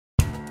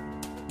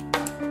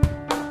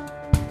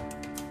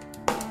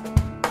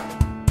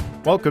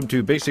Welcome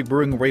to Basic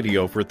Brewing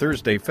Radio for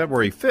Thursday,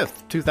 February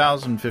 5th,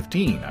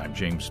 2015. I'm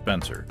James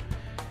Spencer.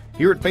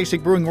 Here at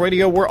Basic Brewing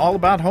Radio, we're all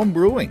about home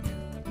brewing.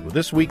 Well,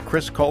 this week,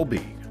 Chris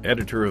Colby,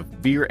 editor of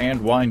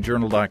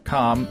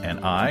beerandwinejournal.com,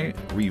 and I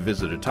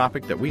revisit a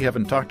topic that we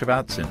haven't talked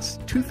about since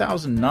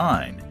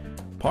 2009,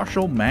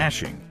 partial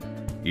mashing.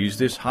 Is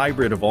this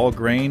hybrid of all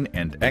grain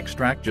and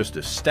extract just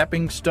a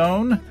stepping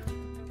stone?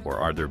 Or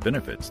are there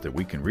benefits that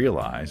we can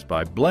realize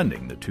by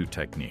blending the two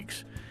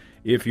techniques?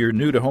 If you're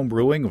new to home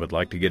brewing and would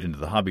like to get into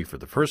the hobby for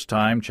the first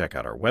time, check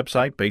out our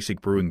website,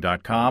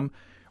 basicbrewing.com,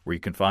 where you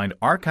can find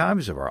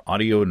archives of our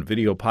audio and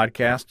video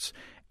podcasts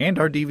and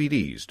our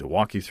DVDs to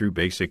walk you through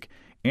basic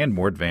and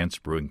more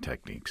advanced brewing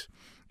techniques.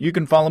 You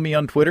can follow me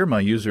on Twitter.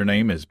 My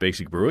username is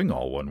Basic Brewing,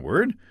 all one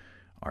word.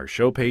 Our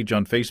show page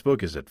on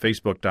Facebook is at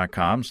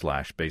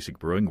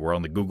facebook.com/basicbrewing. We're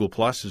on the Google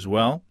Plus as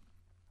well.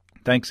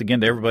 Thanks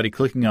again to everybody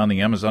clicking on the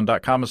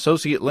Amazon.com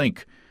associate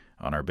link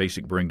on our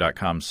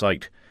basicbrewing.com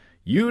site.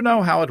 You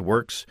know how it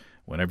works.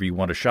 Whenever you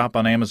want to shop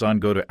on Amazon,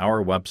 go to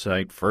our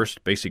website,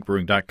 first,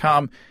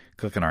 basicbrewing.com.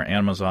 Click on our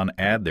Amazon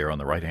ad there on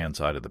the right-hand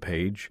side of the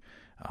page.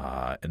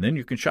 And then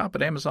you can shop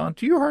at Amazon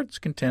to your heart's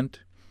content.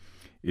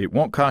 It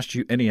won't cost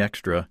you any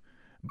extra,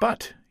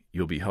 but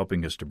you'll be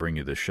helping us to bring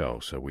you this show,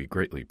 so we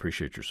greatly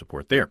appreciate your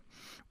support there.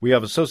 We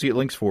have associate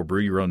links for Brew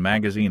Your Own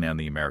magazine and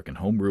the American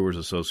Homebrewers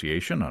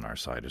Association on our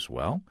site as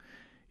well.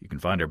 You can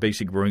find our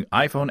Basic Brewing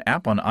iPhone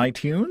app on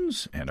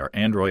iTunes and our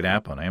Android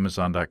app on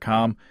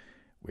Amazon.com.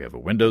 We have a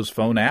Windows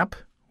Phone app.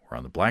 We're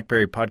on the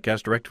BlackBerry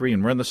Podcast Directory,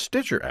 and we're on the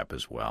Stitcher app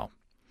as well.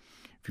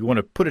 If you want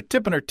to put a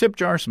tip in our tip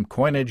jar, some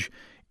coinage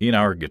in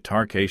our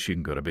guitar case, you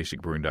can go to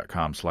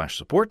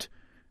basicbrewing.com/support.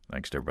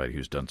 Thanks to everybody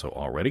who's done so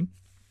already.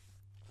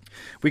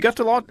 We have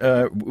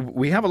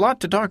a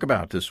lot to talk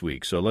about this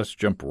week, so let's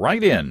jump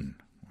right in.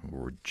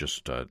 We'll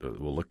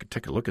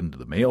take a look into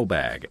the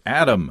mailbag.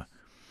 Adam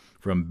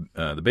from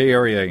the Bay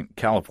Area,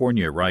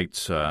 California,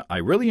 writes, I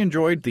really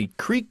enjoyed the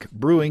Creek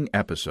Brewing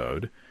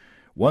episode.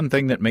 One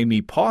thing that made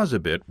me pause a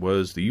bit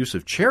was the use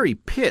of cherry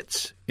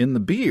pits in the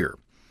beer.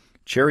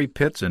 Cherry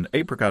pits and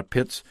apricot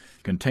pits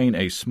contain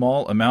a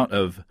small amount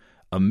of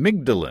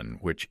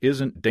amygdalin, which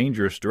isn't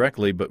dangerous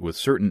directly, but with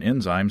certain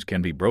enzymes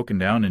can be broken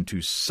down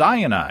into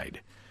cyanide.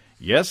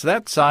 Yes,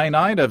 that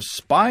cyanide of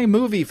spy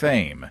movie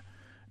fame.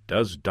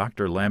 Does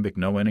Dr. Lambic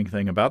know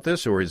anything about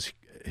this, or is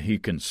he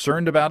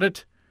concerned about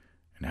it?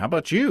 And how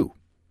about you?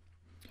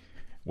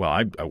 Well,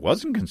 I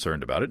wasn't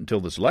concerned about it until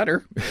this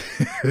letter.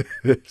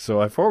 So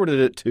I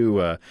forwarded it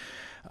to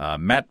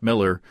Matt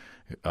Miller,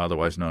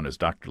 otherwise known as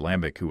Dr.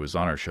 Lambic, who was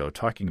on our show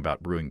talking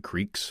about brewing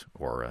creeks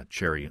or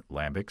cherry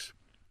lambics.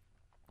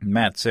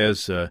 Matt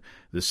says, the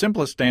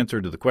simplest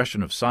answer to the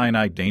question of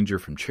cyanide danger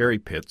from cherry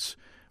pits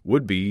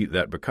would be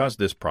that because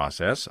this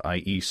process,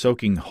 i.e.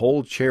 soaking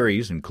whole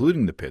cherries,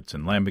 including the pits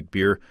in lambic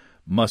beer,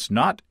 must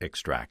not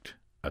extract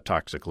a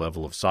toxic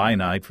level of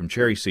cyanide from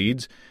cherry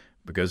seeds,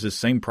 because this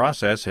same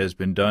process has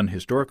been done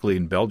historically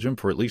in Belgium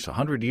for at least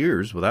 100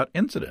 years without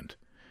incident.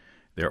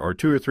 There are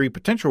 2 or 3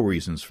 potential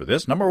reasons for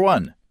this. Number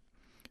 1,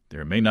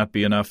 there may not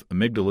be enough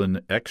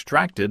amygdalin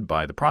extracted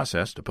by the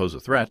process to pose a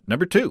threat.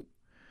 Number 2,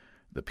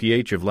 the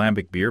pH of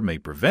lambic beer may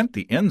prevent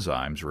the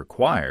enzymes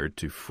required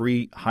to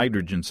free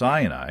hydrogen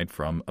cyanide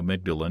from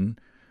amygdalin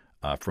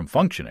from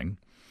functioning.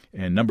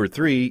 And number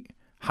 3,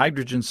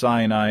 hydrogen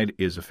cyanide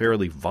is a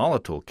fairly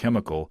volatile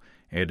chemical,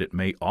 and it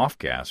may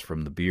off-gas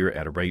from the beer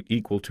at a rate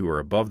equal to or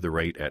above the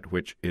rate at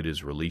which it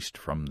is released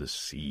from the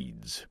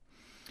seeds.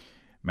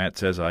 Matt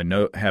says, I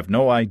have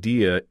no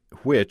idea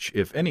which,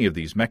 if any, of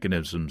these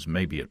mechanisms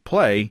may be at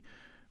play,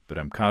 but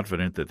I'm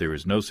confident that there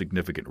is no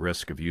significant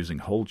risk of using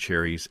whole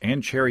cherries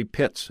and cherry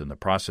pits in the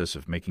process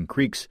of making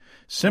creeks,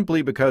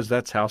 simply because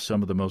that's how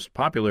some of the most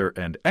popular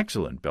and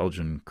excellent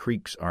Belgian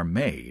creeks are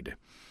made,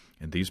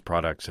 and these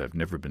products have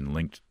never been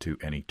linked to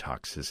any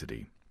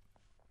toxicity.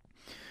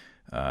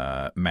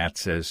 Matt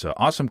says,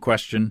 awesome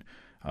question.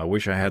 I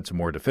wish I had some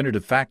more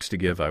definitive facts to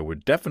give. I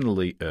would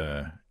definitely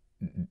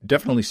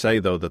say,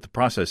 though, that the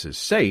process is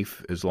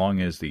safe as long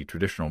as the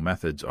traditional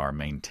methods are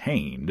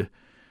maintained.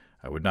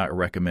 I would not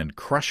recommend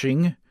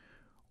crushing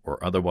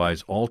or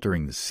otherwise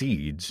altering the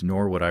seeds,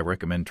 nor would I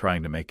recommend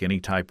trying to make any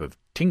type of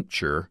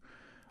tincture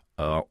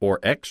or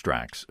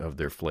extracts of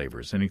their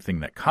flavors. Anything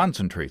that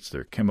concentrates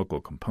their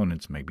chemical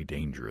components may be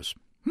dangerous.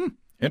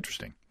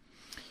 Interesting.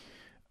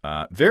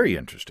 Very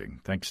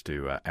interesting. Thanks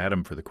to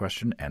Adam for the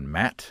question and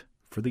Matt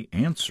for the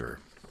answer.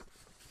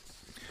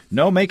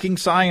 No making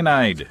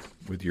cyanide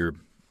with your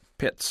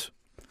pits.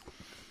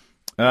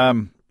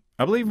 I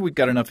believe we've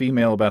got enough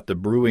email about the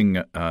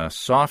brewing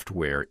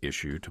software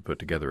issue to put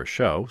together a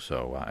show,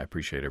 so I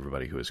appreciate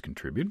everybody who has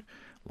contributed.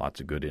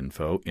 Lots of good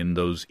info in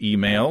those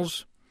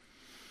emails.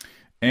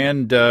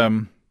 And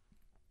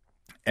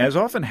as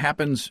often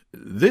happens,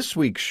 this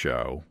week's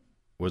show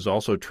was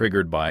also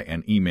triggered by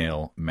an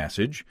email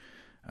message.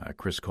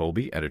 Chris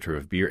Colby, editor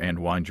of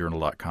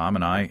beerandwinejournal.com,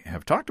 and I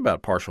have talked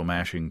about partial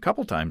mashing a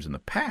couple times in the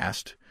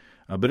past,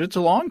 but it's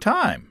a long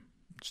time.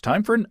 It's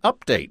time for an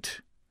update.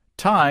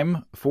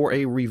 Time for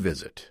a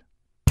revisit.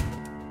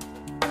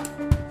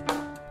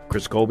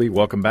 Chris Colby,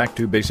 welcome back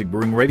to Basic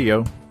Brewing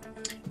Radio.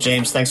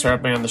 James, thanks for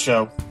having me on the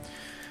show.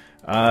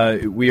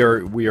 We are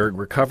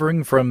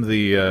recovering from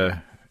the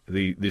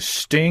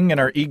sting in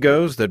our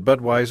egos that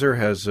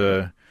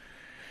Budweiser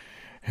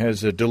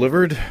has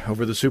delivered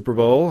over the Super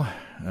Bowl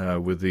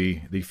with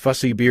the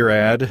fussy beer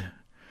ad.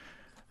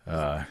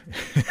 The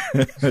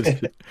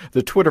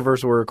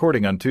Twitterverse, we're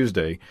recording on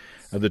Tuesday.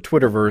 The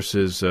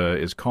Twitterverse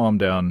is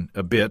calmed down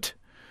a bit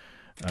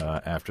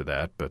after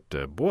that,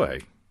 but boy,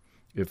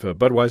 if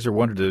Budweiser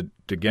wanted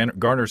to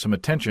garner some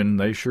attention,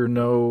 they sure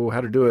know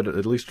how to do it,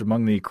 at least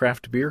among the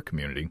craft beer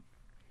community.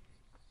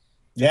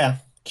 Yeah,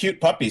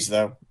 cute puppies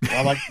though.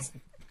 I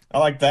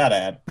like that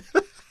ad.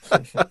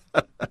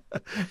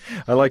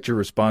 I liked your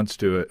response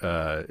to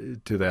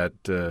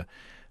that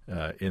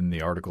in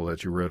the article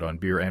that you wrote on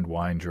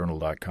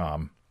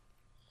beerandwinejournal.com.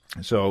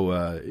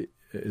 So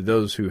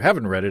those who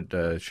haven't read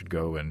it should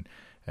go and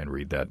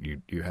read that.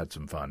 You had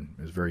some fun.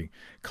 It was very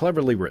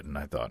cleverly written,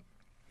 I thought.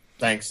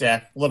 Thanks.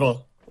 Yeah, a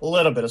little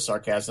bit of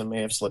sarcasm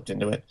may have slipped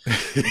into it.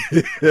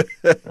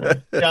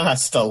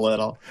 Just a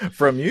little.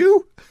 From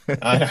you?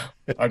 I know.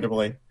 Hard to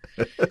believe.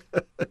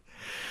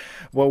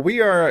 Well,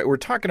 we're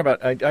talking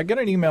about. I got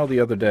an email the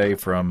other day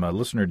from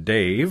listener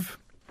Dave.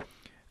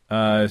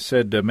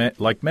 Said,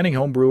 like many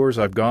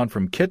homebrewers, I've gone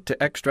from kit to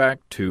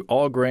extract to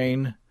all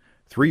grain,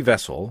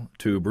 3-vessel,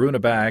 to brew in a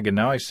bag, and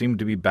now I seem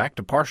to be back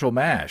to partial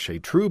mash, a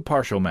true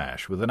partial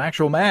mash with an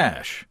actual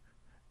mash,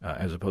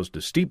 as opposed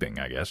to steeping,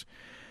 I guess.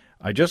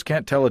 I just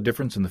can't tell a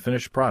difference in the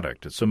finished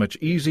product. It's so much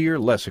easier,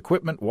 less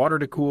equipment, water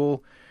to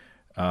cool.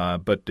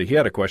 But he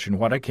had a question,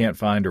 what I can't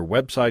find are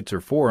websites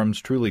or forums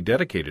truly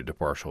dedicated to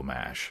partial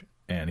mash.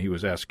 And he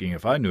was asking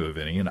if I knew of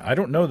any, and I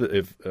don't know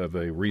of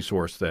a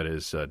resource that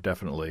is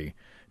definitely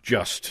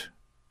just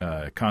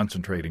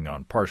concentrating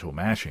on partial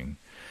mashing.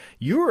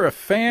 You're a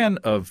fan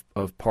of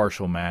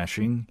partial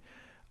mashing,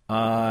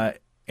 and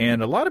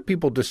a lot of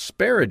people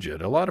disparage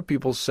it. A lot of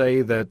people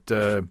say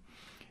that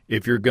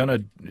if you're going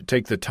to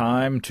take the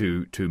time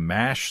to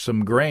mash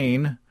some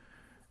grain,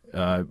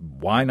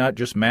 why not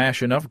just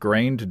mash enough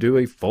grain to do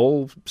a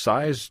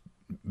full-size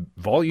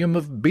volume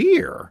of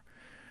beer?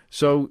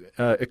 So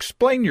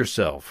explain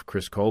yourself,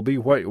 Chris Colby.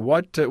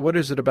 What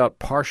is it about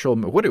partial?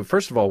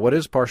 First of all, what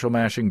is partial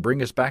mashing?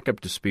 Bring us back up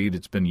to speed.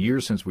 It's been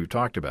years since we've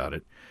talked about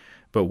it.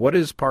 But what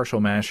is partial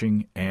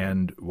mashing,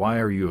 and why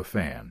are you a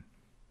fan?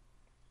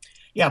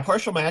 Yeah,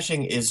 partial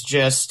mashing is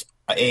just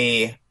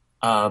a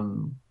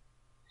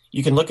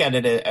you can look at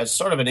it as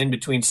sort of an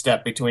in-between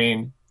step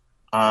between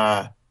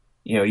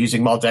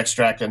using malt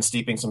extract and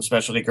steeping some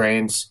specialty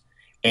grains,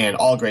 and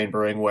all grain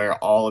brewing, where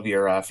all of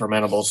your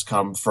fermentables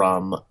come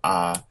from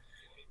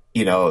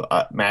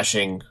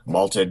mashing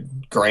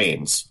malted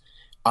grains.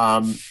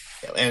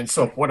 And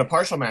so what a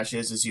partial mash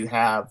is you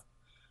have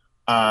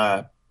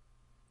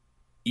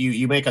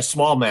you make a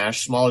small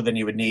mash, smaller than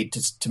you would need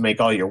to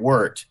make all your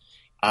wort.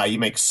 You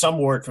make some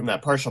wort from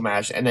that partial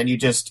mash, and then you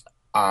just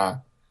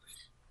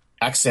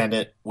accent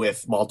it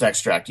with malt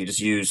extract. You just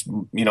use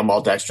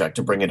malt extract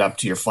to bring it up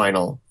to your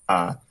final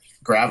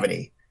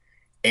gravity.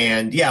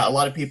 And yeah, a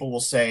lot of people will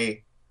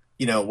say,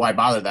 why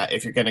bother that?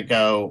 If you're going to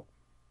go,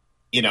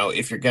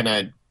 if you're going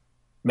to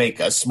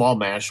make a small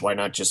mash, why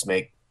not just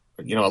make,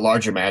 a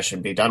larger mash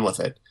and be done with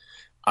it?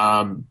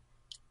 And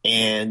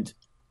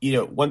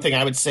one thing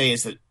I would say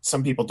is that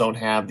some people don't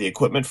have the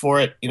equipment for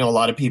it. A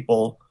lot of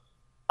people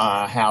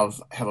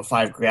have a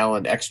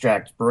 5-gallon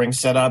extract brewing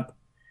setup,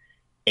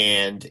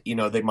 and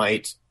they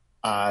might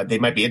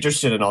be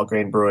interested in all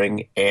grain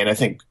brewing. And I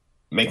think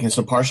making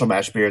some partial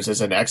mash beers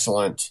is an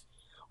excellent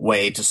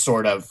way to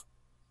sort of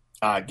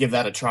give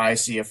that a try,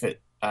 see if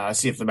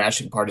the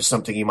mashing part is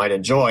something you might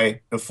enjoy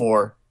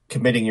before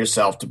committing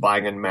yourself to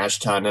buying a mash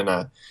tun and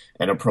a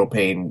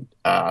propane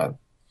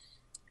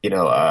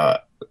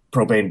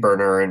propane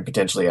burner and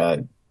potentially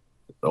a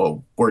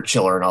wort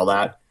chiller and all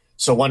that.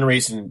 So one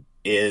reason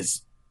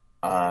is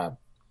one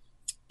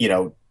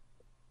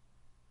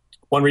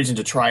reason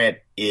to try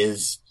it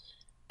is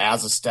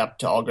as a step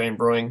to all grain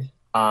brewing.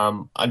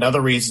 Another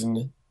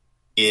reason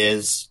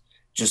is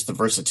just the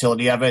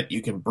versatility of it.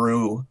 You can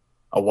brew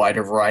a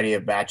wider variety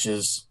of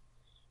batches,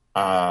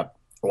 a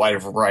wider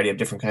variety of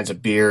different kinds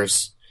of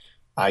beers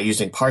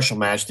using partial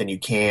mash than you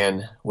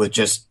can with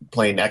just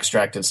plain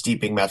extract and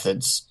steeping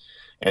methods.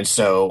 And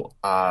so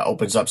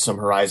opens up some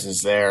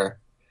horizons there.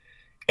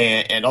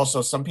 And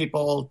also some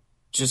people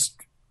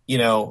just,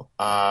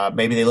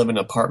 maybe they live in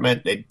an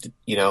apartment,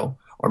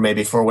 or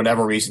maybe for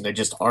whatever reason, they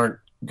just aren't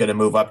going to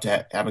move up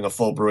to having a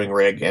full brewing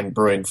rig and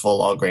brewing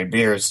full all grain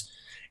beers.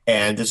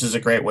 And this is a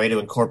great way to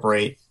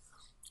incorporate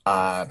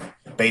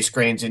base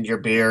grains into your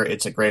beer.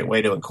 It's a great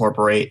way to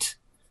incorporate,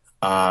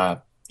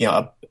 a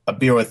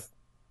beer with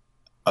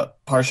a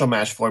partial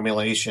mash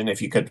formulation.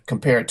 If you could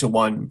compare it to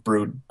one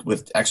brewed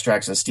with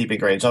extracts and steeping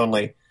grains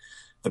only,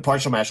 the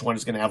partial mash one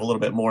is going to have a little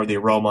bit more of the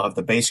aroma of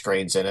the base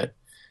grains in it.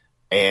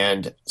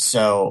 And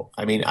so,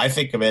 I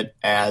think of it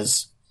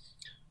as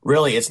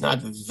really, it's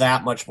not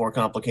that much more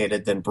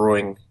complicated than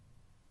brewing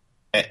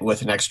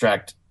with an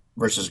extract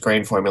versus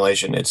grain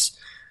formulation. It's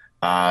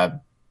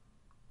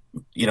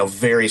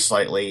very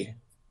slightly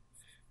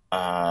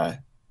uh,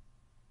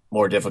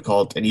 more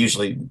difficult, and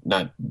usually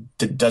not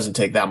doesn't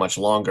take that much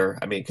longer.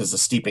 I mean, because the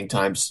steeping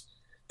times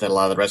that a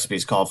lot of the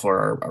recipes call for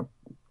are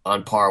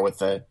on par with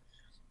the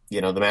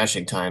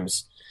mashing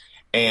times.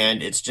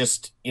 And it's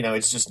just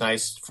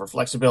nice for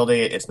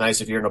flexibility. It's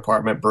nice if you're an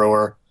apartment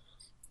brewer.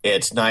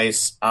 It's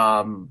nice.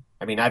 I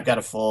mean, I've got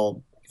a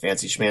full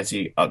fancy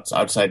schmancy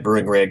outside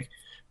brewing rig,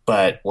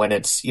 but when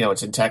it's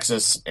in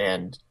Texas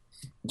and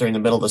during the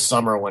middle of the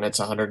summer when it's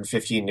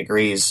 115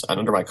 degrees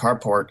under my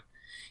carport,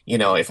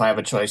 if I have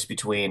a choice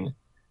between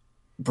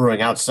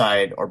brewing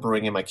outside or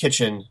brewing in my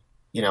kitchen,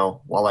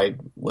 while I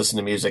listen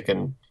to music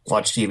and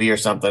watch TV or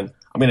something,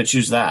 I'm going to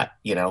choose that.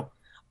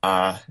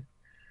 Uh,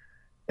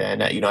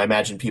 and I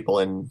imagine people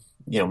in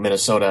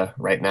Minnesota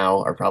right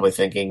now are probably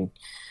thinking,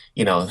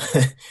 you know,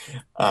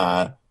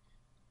 uh,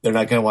 they're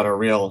not going to want to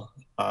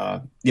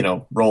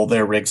roll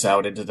their rigs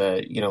out into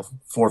the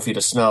 4 feet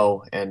of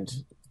snow and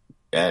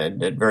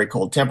at very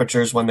cold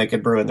temperatures when they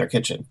could brew in their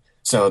kitchen.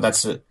 So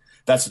that's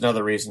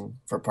another reason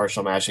for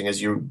partial mashing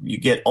is you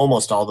get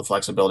almost all the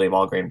flexibility of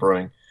all grain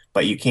brewing,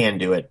 but you can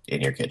do it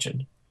in your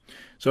kitchen.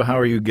 So how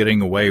are you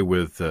getting away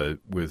with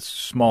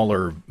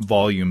smaller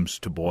volumes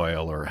to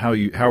boil, or how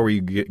are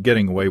you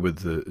getting away with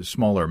the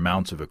smaller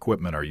amounts of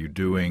equipment? Are you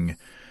doing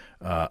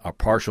a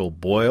partial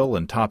boil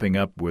and topping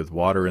up with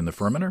water in the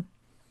fermenter?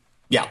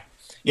 Yeah.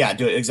 Yeah,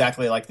 do it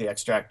exactly like the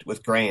extract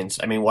with grains.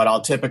 I mean, what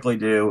I'll typically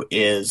do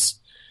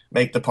is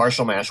make the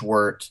partial mash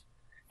wort,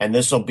 and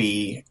this will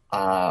be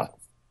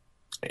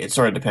it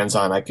sort of depends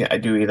on I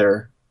do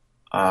either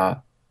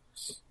or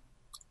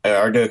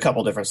do a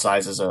couple different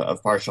sizes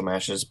of partial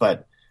mashes,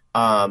 but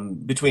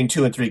between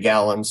 2 and 3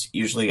 gallons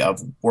usually of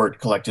wort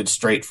collected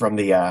straight from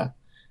the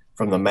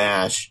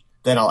mash.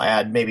 Then I'll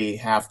add maybe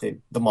half the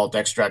malt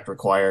extract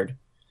required.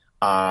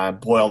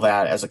 Boil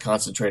that as a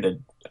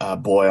concentrated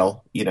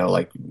boil,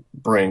 like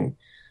brewing,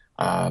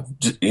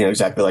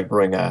 exactly like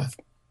brewing an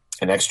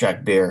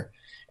extract beer.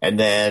 And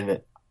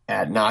then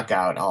at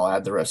knockout, I'll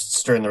add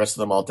stir in the rest of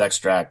the malt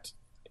extract,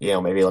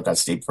 maybe let that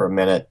steep for a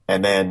minute,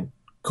 and then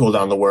cool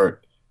down the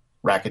wort,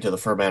 rack it to the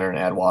fermenter, and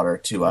add water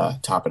to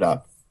top it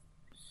up.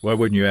 Why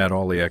wouldn't you add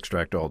all the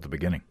extract all at the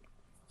beginning?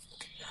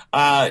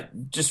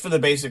 Just for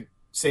the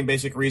same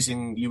basic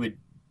reason you would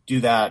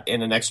do that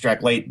in an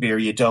extract late beer.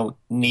 You don't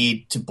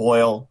need to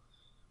boil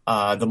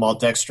the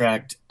malt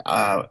extract.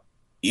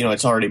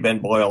 It's already been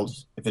boiled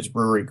if it's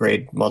brewery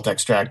grade malt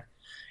extract,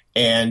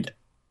 and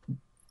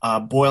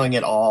boiling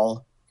it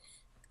all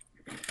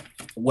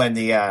when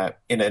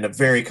in a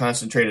very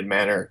concentrated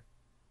manner,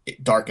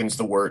 it darkens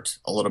the wort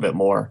a little bit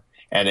more,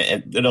 and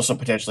it also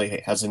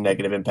potentially has a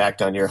negative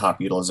impact on your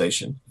hop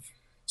utilization.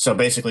 So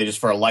basically, just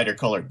for a lighter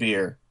colored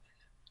beer,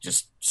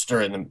 just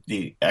stir in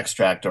the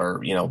extract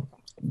or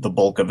the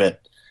bulk of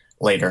it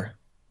later.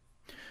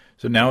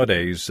 So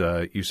nowadays,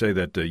 you say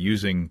that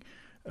using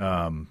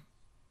a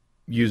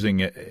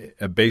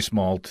base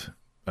malt,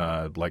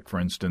 like for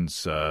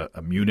instance a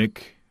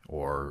Munich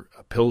or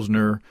a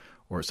Pilsner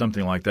or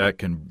something like that,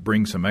 can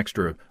bring some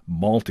extra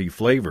malty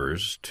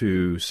flavors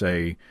to,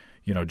 say,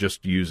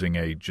 just using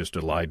a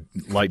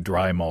light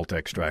dry malt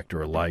extract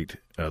or a light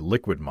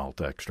liquid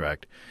malt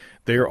extract.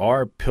 There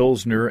are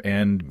Pilsner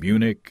and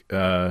Munich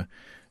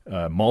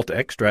malt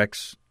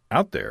extracts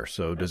out there.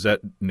 So does that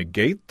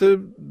negate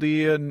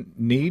the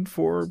need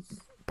for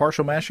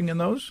partial mashing in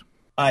those?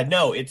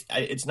 No,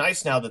 it's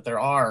nice now that there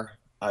are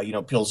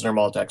Pilsner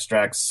malt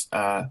extracts,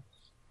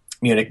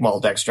 Munich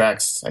malt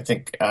extracts. I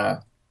think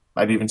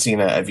I've even seen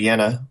a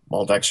Vienna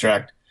malt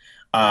extract.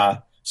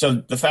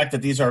 So the fact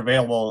that these are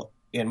available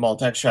in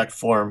malt extract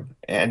form,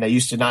 and they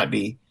used to not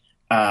be,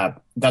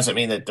 doesn't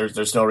mean that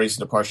there's no reason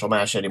to partial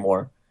mash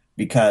anymore.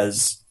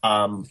 Because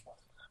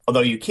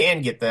although you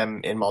can get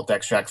them in malt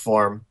extract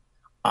form,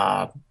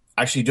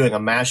 actually doing a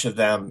mash of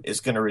them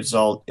is going to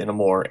result in a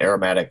more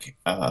aromatic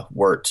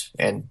wort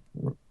and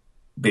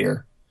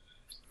beer.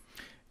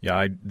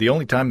 Yeah, the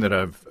only time that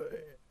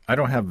I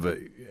don't have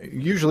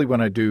usually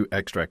when I do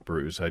extract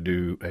brews, I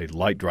do a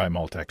light dry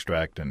malt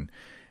extract and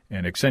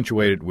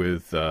accentuate it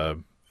with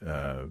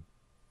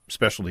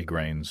specialty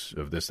grains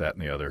of this, that,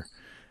 and the other.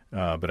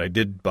 But I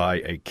did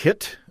buy a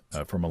kit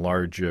from a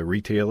large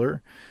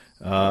retailer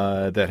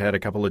that had a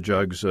couple of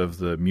jugs of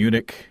the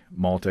Munich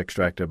malt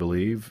extract, I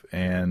believe,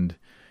 and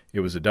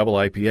it was a double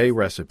IPA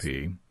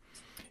recipe.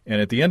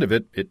 And at the end of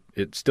it,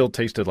 it still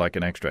tasted like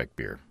an extract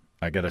beer,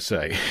 I got to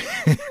say.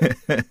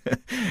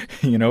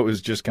 It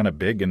was just kind of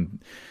big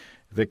and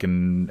thick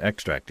and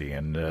extracty.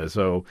 And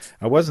so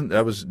I was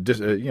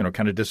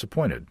kind of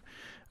disappointed.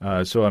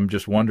 So I'm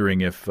just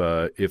wondering if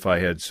I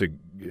had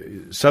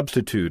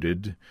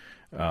substituted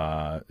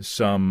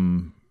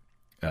some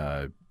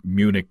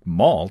Munich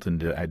malt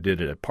and I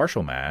did a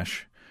partial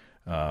mash,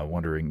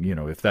 wondering,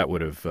 if that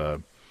would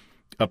have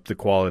upped the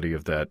quality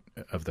of that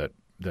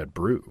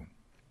brew.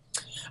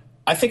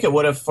 I think it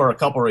would have for a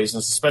couple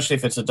reasons, especially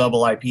if it's a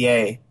double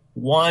IPA.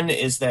 One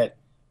is that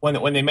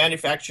when they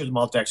manufacture the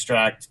malt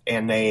extract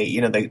and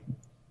they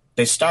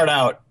start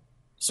out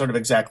sort of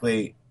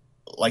exactly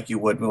like you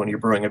would when you're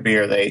brewing a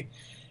beer. They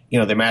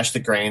they mash the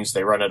grains,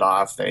 they run it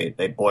off,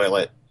 they boil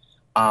it.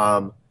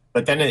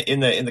 But then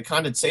in the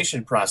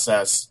condensation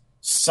process,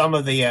 some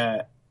of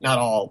the not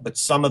all, but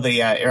some of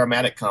the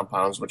aromatic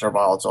compounds, which are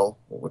volatile,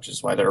 which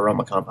is why they're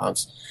aroma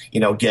compounds,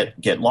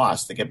 get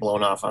lost. They get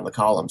blown off on the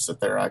columns that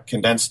they're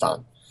condensed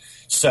on.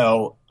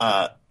 So,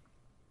 if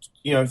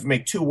you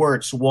make two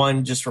worts,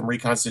 one just from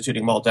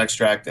reconstituting malt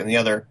extract and the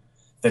other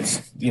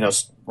that's,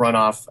 run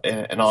off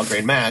an all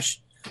grain mash,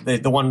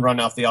 the one run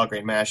off the all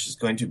grain mash is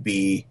going to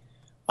be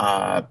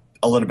a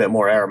little bit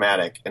more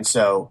aromatic. And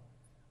so,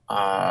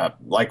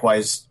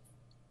 likewise,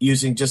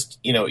 using just,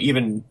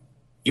 even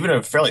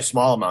a fairly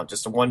small amount,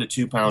 just 1 to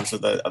 2 pounds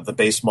of the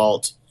base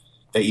malt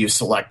that you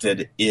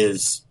selected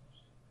is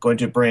going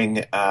to bring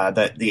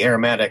the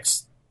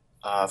aromatics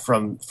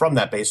from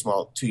that base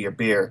malt to your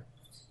beer.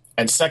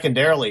 And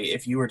secondarily,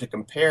 if you were to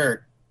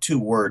compare two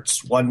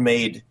worts, one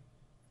made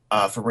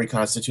from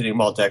reconstituting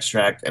malt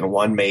extract and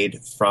one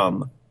made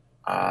from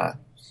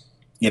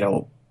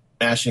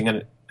mashing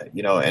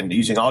and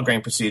using all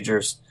grain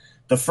procedures,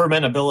 the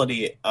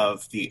fermentability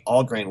of the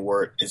all grain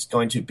wort is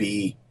going to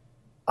be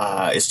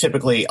is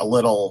typically a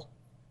little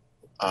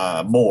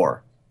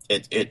more.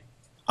 If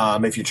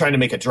you're trying to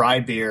make a dry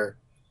beer,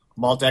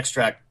 malt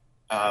extract,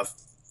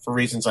 for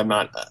reasons I'm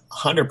not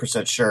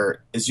 100%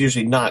 sure, is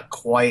usually not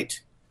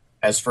quite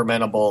as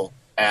fermentable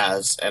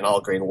as an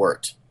all grain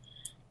wort.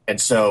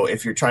 And so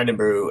if you're trying to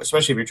brew,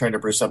 especially if you're trying to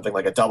brew something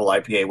like a double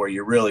IPA where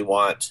you really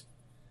want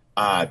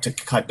to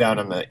cut down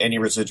on any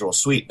residual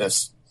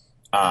sweetness,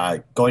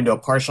 going to a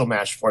partial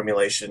mash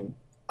formulation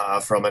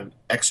from an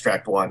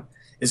extract one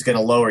is going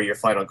to lower your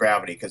final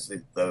gravity because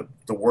the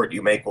wort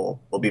you make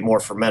will be more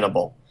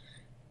fermentable.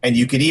 And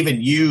you could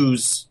even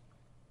use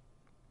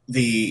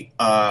the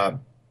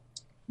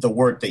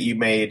wort that you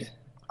made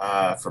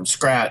from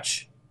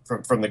scratch,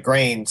 from the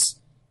grains,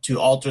 to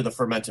alter the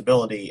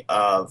fermentability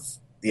of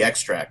the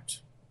extract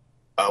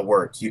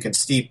wort. You can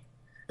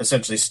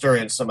essentially stir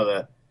in some of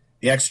the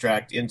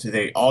extract into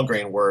the all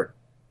grain wort,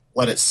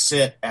 let it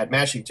sit at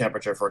mashing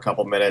temperature for a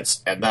couple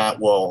minutes, and that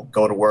will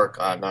go to work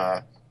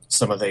on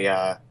some of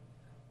the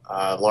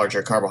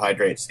larger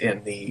carbohydrates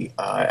in the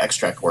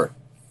extract wort.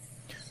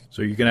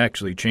 So you can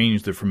actually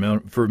change the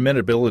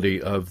fermentability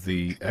of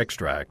the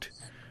extract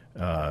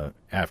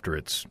after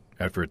it's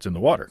in the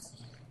water.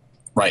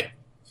 Right.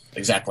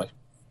 Exactly.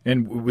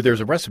 And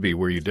there's a recipe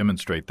where you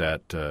demonstrate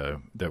that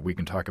that we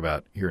can talk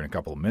about here in a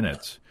couple of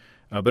minutes.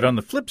 But on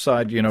the flip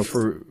side,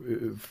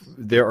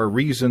 there are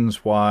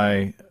reasons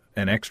why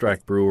an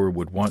extract brewer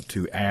would want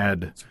to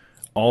add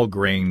all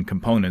grain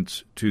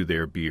components to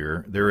their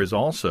beer. There is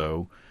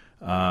also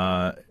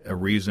a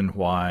reason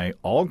why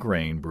all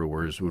grain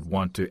brewers would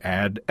want to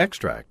add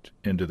extract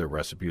into their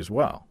recipe as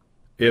well.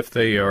 If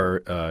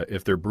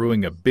they're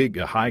brewing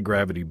a high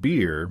gravity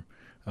beer,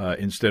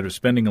 instead of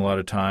spending a lot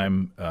of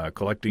time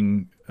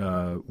collecting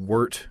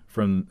wort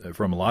from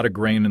a lot of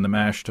grain in the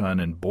mash tun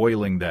and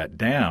boiling that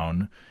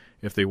down,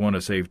 if they want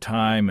to save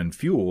time and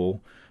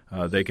fuel,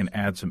 they can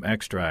add some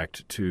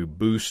extract to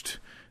boost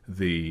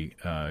the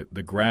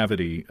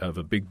gravity of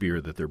a big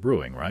beer that they're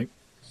brewing, right?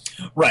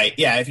 Right.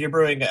 Yeah. If you're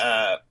brewing,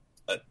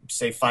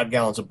 say, 5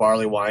 gallons of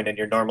barley wine, and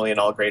you're normally an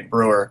all grain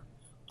brewer,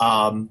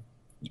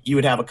 you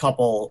would have a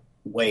couple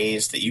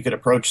ways that you could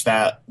approach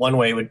that. One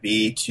way would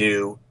be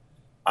to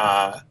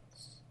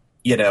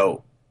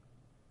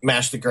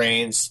mash the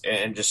grains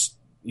and just,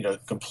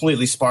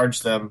 completely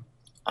sparge them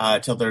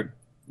till they're,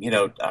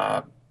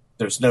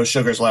 there's no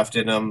sugars left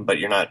in them, but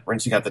you're not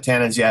rinsing out the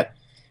tannins yet.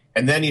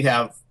 And then you'd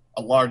have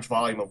a large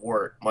volume of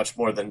wort, much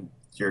more than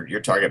your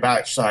target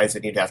batch size,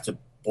 and you'd have to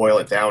boil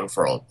it down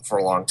for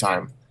a long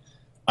time.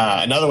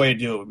 Another way to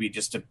do it would be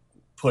just to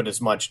put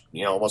as much,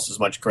 almost as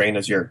much grain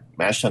as your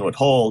mash tun would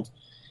hold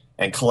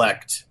and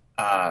collect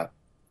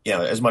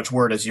as much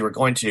wort as you were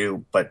going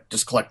to, but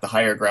just collect the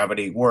higher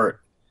gravity wort.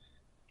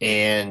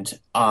 And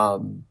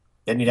then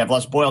you'd have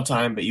less boil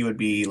time, but you would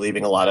be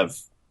leaving a lot of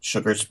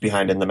sugars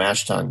behind in the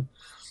mash tun.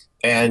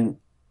 And,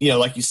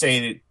 like you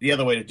say, the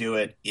other way to do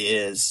it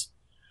is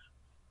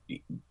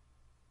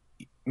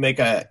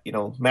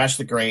mash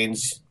the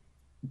grains,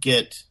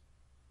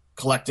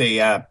 collect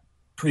a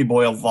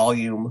pre-boil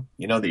volume,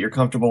 that you're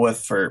comfortable with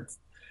for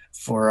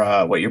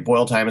what your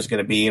boil time is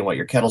going to be and what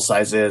your kettle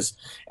size is,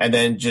 and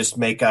then just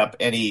make up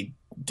any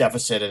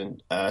deficit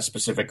in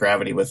specific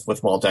gravity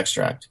with malt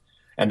extract.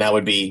 And that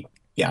would be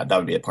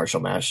a partial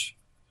mash.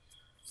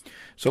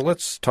 So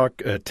let's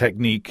talk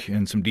technique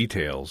and some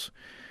details.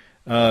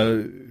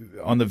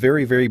 On the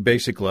very, very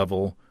basic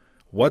level,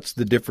 what's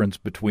the difference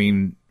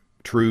between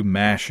true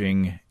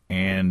mashing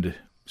and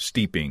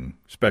steeping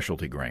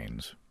specialty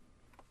grains?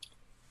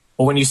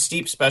 Well, when you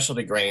steep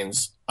specialty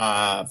grains,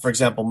 for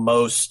example,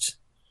 most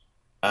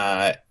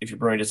if you're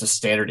brewing just a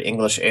standard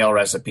English ale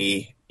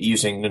recipe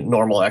using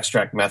normal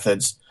extract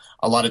methods,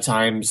 a lot of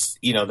times,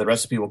 the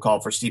recipe will call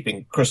for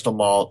steeping crystal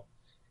malt,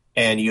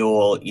 and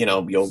you'll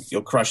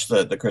crush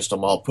the crystal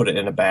malt, put it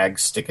in a bag,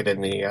 stick it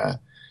in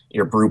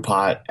your brew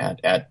pot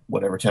at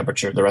whatever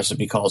temperature the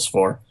recipe calls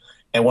for.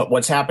 And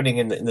what's happening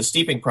in the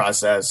steeping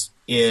process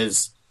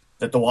is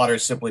that the water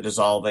is simply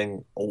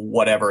dissolving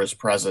whatever is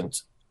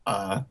present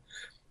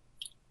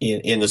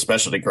in the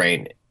specialty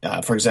grain.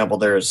 For example,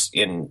 there's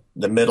in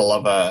the middle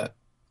of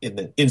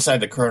inside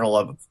the kernel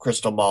of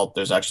crystal malt,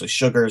 there's actually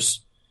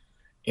sugars,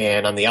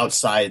 and on the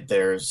outside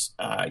there's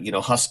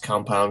husk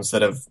compounds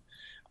that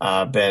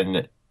have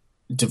been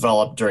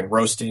developed during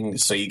roasting.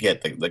 So you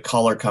get the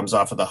color comes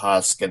off of the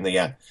husk, and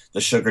the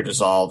sugar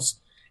dissolves.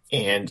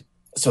 And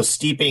so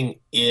steeping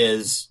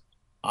is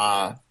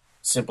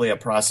simply a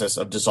process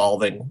of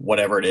dissolving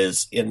whatever it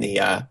is in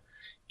the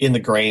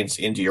grains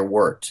into your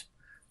wort.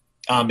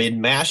 In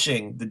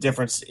mashing, the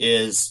difference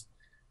is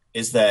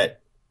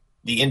that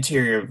the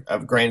interior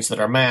of grains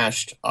that are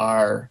mashed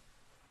are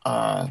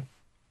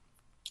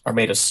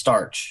made of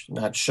starch,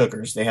 not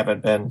sugars. They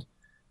haven't been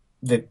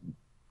the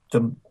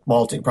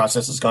malting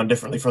process has gone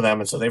differently for them,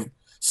 and so they've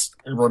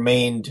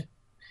remained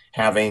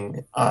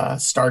having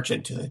starch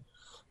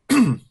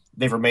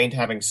they've remained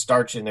having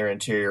starch in their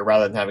interior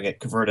rather than having it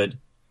converted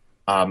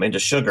into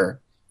sugar.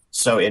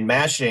 So in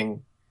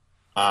mashing,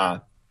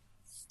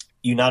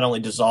 you not only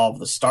dissolve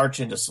the starch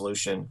into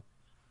solution,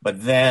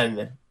 but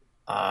then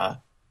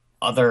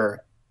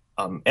other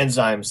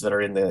enzymes that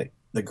are in the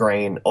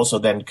grain also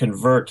then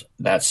convert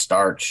that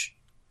starch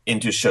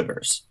into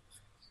sugars.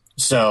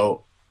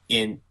 So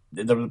in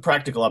the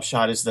practical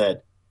upshot is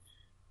that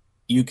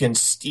you can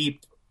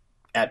steep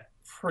at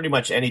pretty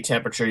much any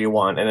temperature you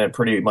want and at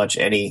pretty much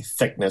any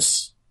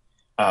thickness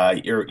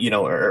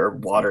or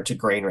water to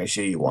grain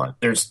ratio you want.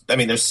 There's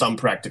some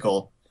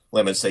practical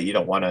limits that you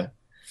don't want to,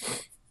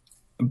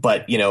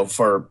 but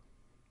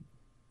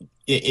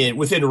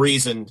within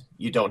reason,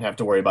 you don't have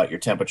to worry about your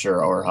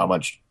temperature or how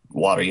much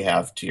water you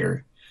have to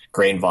your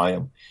grain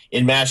volume.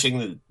 In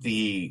mashing,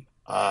 the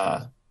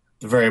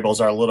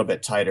variables are a little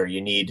bit tighter.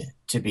 You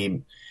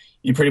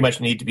pretty much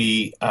need to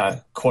be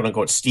quote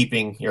unquote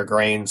steeping your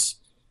grains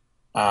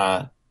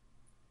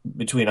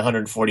between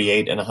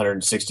 148 and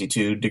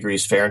 162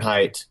 degrees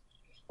Fahrenheit,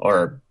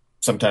 or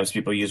sometimes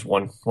people use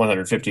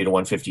 150 to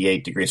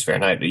 158 degrees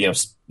Fahrenheit.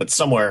 But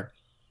somewhere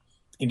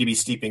you need to be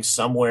steeping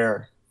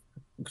somewhere.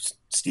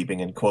 Steeping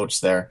in quotes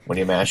there when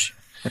you mash.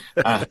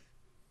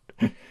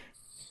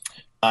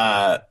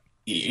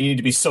 You need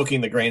to be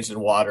soaking the grains in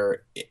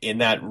water in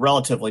that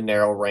relatively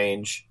narrow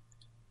range,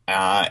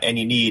 and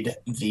you need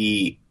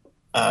the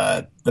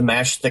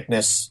mash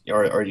thickness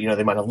or the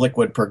amount of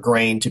liquid per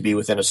grain to be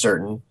within a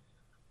certain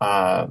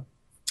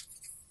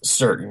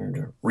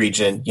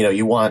region.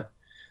 You want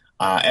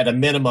at a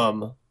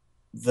minimum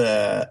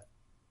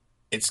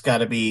it's got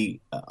to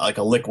be like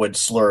a liquid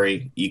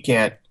slurry. You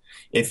can't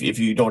if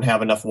you don't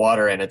have enough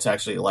water and it's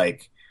actually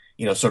like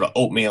sort of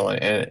oatmeal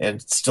and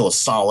it's still a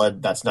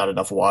solid, that's not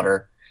enough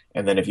water.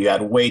 And then if you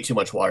add way too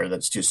much water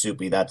that's too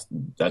soupy, that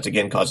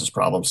again causes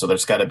problems. So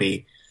there's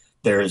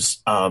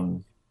a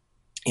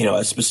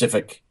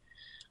specific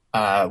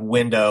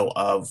window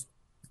of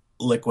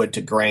liquid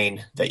to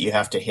grain that you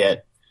have to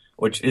hit,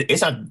 which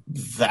it's not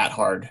that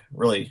hard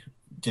really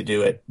to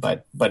do it,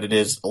 but it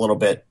is a little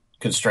bit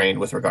constrained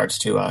with regards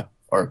to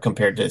or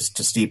compared to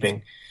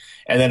steeping.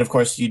 And then of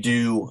course you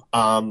do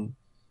in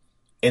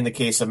the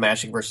case of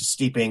mashing versus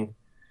steeping,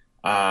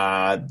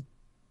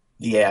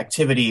 the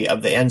activity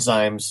of the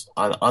enzymes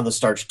on the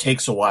starch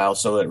takes a while,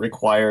 so it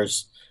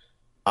requires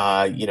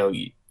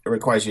it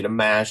requires you to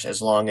mash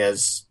as long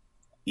as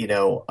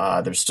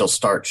there's still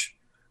starch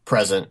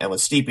present. And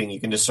with steeping, you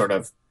can just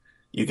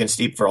you can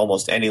steep for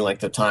almost any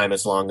length of time,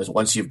 as long as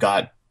once you've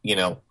got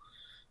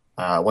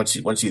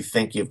once you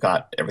think you've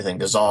got everything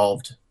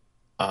dissolved,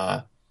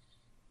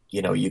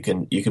 you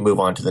can move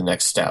on to the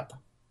next step.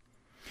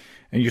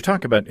 And you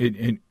talk about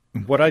it.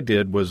 What I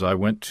did was I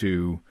went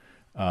to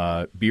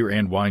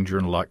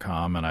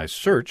beerandwinejournal.com and I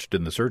searched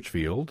in the search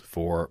field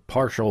for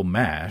partial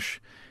mash,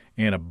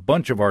 and a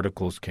bunch of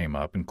articles came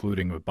up,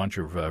 including a bunch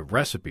of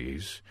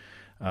recipes.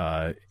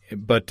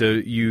 But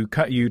you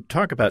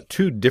talk about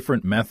two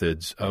different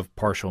methods of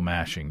partial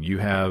mashing. You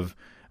have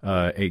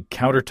a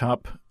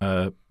countertop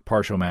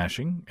partial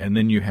mashing, and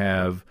then you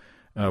have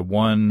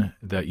one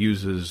that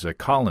uses a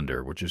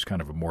colander, which is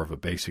kind of more of a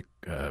basic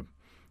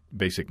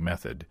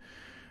method.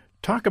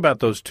 Talk about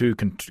those two,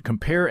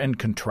 compare and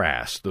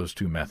contrast those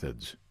two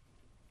methods.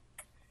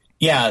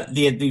 Yeah,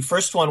 the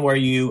first one where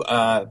you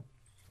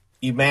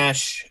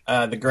mash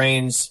the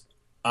grains.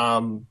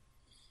 I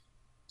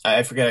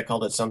forget, I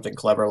called it something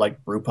clever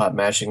like brew pot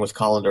mashing with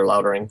colander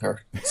loudering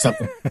or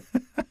something.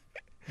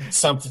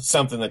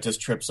 something that just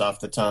trips off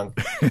the tongue.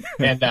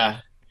 And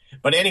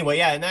but anyway,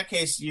 yeah, in that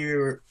case,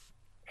 you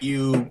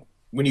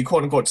when you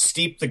quote unquote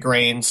steep the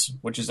grains,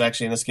 which is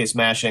actually in this case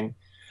mashing.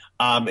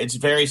 It's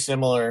very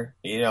similar,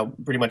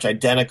 pretty much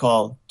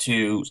identical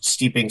to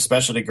steeping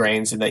specialty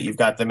grains in that you've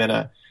got them in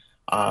a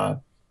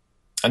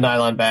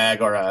nylon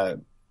bag or a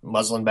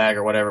muslin bag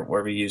or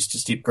whatever you use to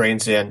steep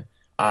grains in,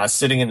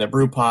 sitting in the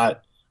brew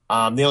pot.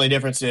 The only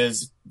difference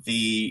is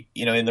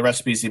in the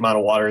recipes, the amount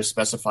of water is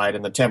specified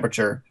and the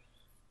temperature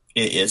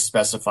is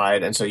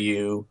specified. And so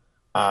you,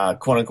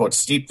 quote unquote,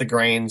 steep the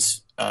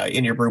grains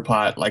in your brew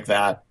pot like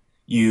that.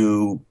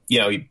 You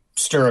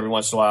stir every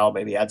once in a while,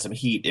 maybe add some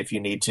heat if you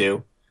need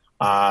to,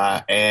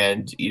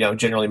 and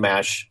generally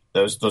mash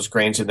those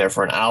grains in there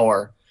for an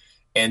hour,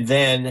 and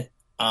then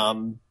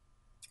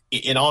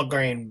in all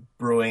grain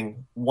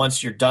brewing,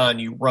 once you're done,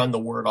 you run the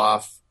wort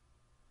off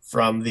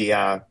from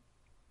the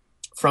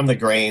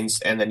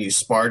grains, and then you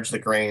sparge the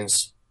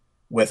grains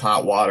with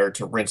hot water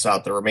to rinse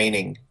out the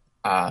remaining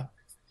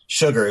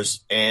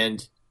sugars.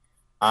 And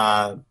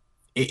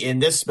in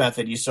this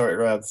method, you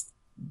sort of,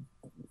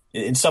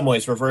 in some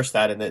ways, reverse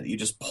that in that you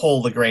just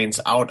pull the grains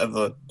out of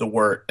the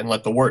wort and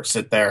let the wort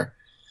sit there.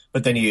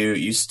 But then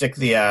you stick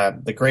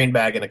the grain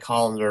bag in a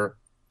colander,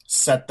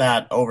 set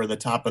that over the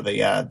top of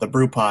the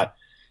brew pot,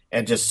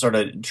 and just sort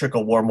of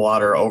trickle warm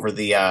water over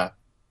the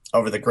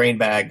grain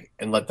bag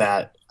and let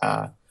that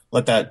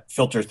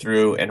filter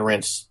through and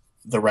rinse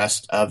the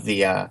rest of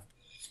the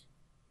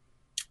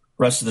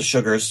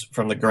sugars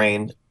from the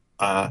grain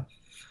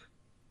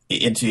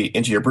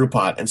into your brew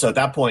pot. And so at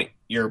that point,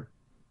 your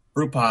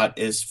brew pot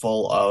is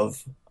full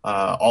of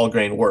all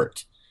grain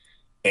wort.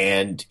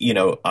 And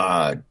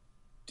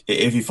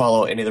if you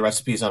follow any of the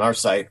recipes on our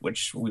site,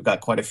 which we've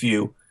got quite a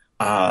few,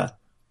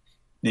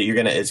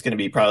 it's gonna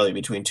be probably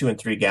between 2 and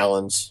 3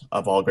 gallons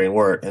of all grain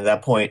wort. And at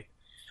that point,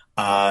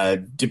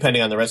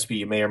 depending on the recipe,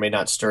 you may or may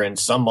not stir in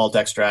some malt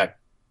extract,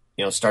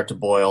 start to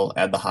boil,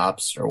 add the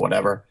hops or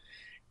whatever.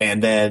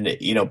 And then,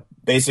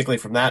 basically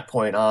from that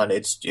point on,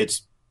 it's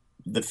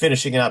the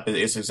finishing it up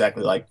is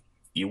exactly like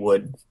you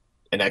would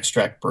an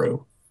extract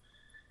brew.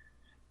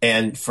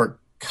 And for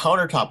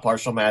countertop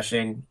partial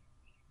mashing,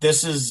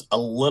 this is a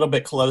little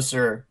bit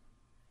closer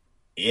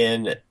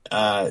in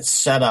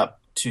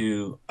setup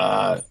to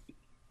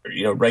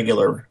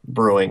regular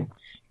brewing,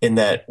 in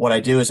that what I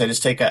do is I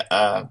just take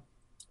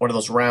one of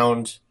those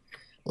round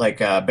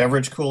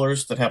beverage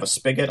coolers that have a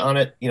spigot on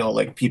it,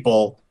 like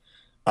people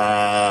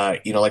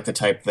like the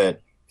type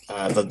that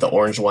the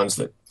orange ones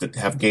that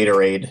have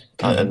Gatorade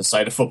on the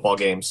side of football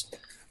games.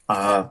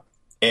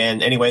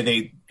 And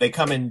anyway, they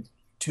come in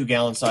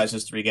 2-gallon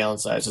sizes, 3-gallon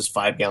sizes,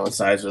 5-gallon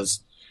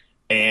sizes.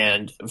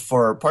 And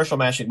for partial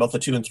mashing, both the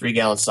 2 and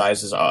 3-gallon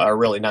sizes are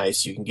really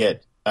nice. You can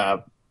get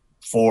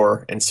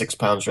 4 and 6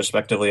 pounds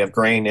respectively of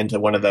grain into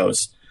one of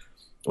those,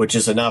 which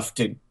is enough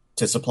to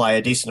supply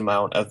a decent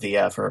amount of the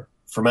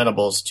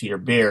fermentables to your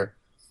beer.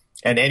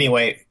 And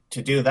anyway,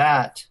 to do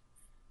that,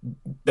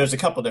 there's a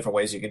couple different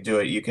ways you can do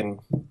it. You can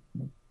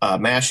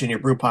mash in your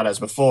brew pot as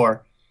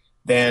before,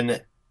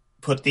 then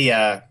put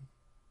the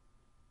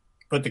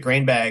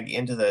grain bag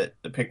into the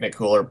picnic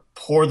cooler,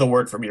 pour the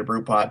wort from your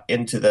brew pot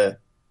into the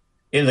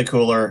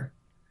cooler,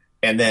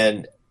 and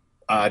then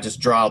just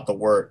draw out the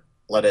wort.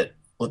 Let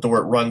the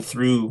wort run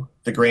through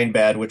the grain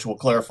bed, which will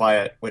clarify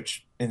it.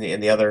 Which in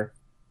the other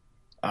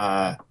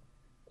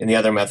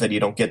method you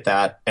don't get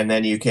that. And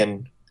then you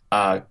can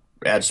add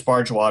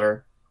sparge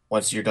water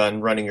once you're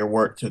done running your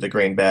wort through the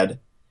grain bed,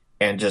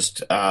 and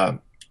just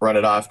run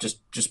it off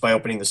just by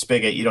opening the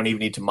spigot. You don't even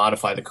need to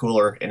modify the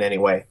cooler in any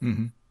way.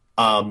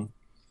 Mm-hmm.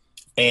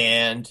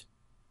 And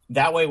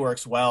that way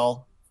works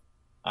well.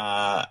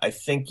 I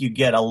think you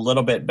get a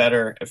little bit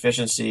better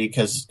efficiency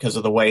because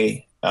of the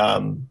way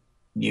the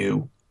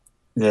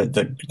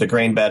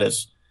grain bed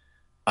is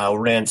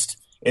rinsed.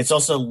 It's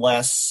also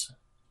less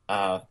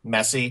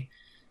messy,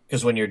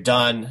 because when you're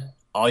done,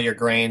 all your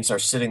grains are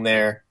sitting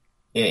there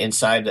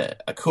inside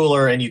a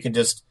cooler, and you can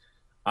just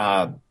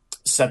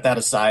set that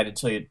aside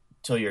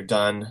until you're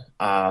done,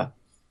 done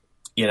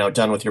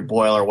with your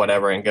boil or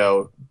whatever, and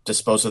go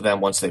dispose of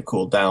them once they've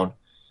cooled down.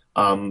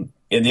 In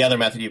the other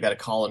method, you've got a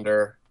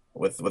colander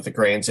with the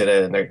grains in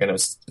it, and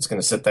it's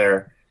gonna sit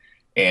there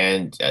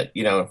and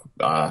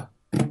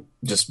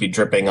just be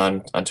dripping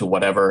onto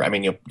whatever. I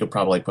mean, you'll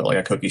probably put like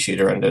a cookie sheet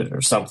around it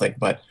or something,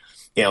 but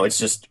it's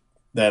just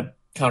the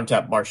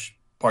countertop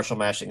partial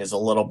mashing is a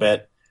little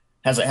bit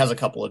has a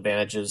couple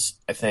advantages,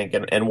 I think,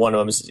 and one of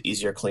them is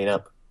easier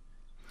cleanup.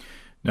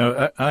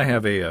 Now, I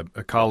have a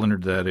colander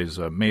that is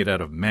made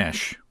out of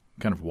mesh,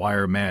 kind of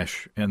wire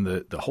mesh, and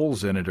the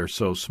holes in it are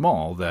so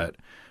small that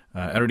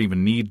I don't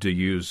even need to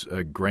use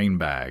a grain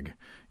bag.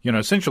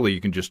 Essentially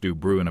you can just do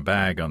brew in a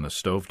bag on the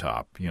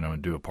stovetop,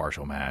 and do a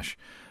partial mash,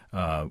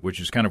 which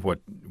is kind of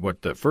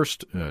what the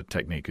first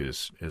technique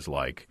is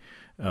like.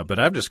 But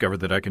I've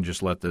discovered that I can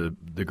just let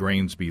the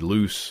grains be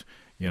loose,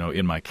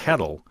 in my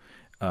kettle,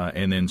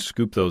 and then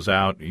scoop those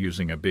out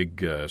using a big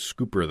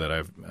scooper that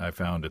I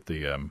found at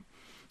the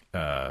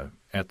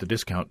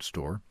discount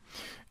store,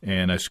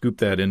 and I scoop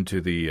that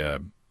into the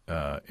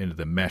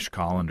mesh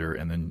colander,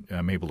 and then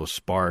I'm able to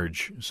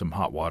sparge some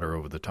hot water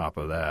over the top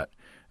of that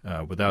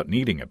without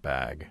needing a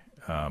bag.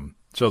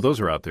 So those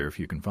are out there if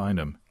you can find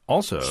them.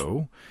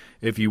 Also,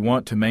 if you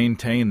want to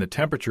maintain the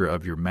temperature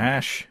of your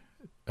mash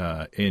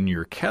in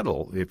your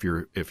kettle, if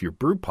your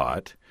brew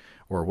pot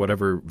or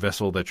whatever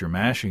vessel that you're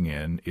mashing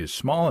in is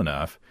small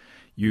enough,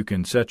 you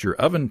can set your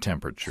oven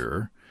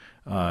temperature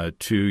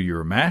to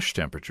your mash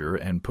temperature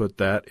and put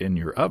that in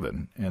your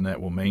oven, and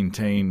that will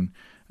maintain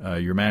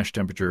your mash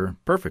temperature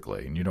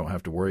perfectly, and you don't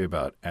have to worry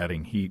about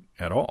adding heat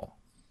at all.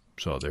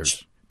 So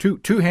there's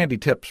two handy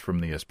tips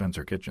from the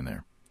Spencer Kitchen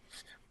there.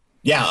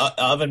 Yeah,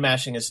 oven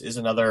mashing is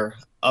another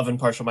oven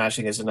partial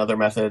mashing is another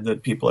method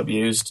that people have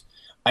used.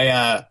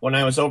 I when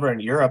I was over in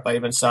Europe, I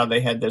even saw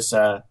they had this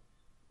uh,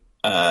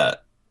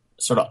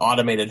 sort of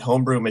automated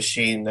homebrew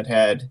machine that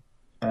had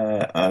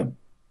a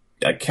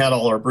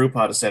kettle or brew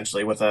pot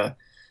essentially with a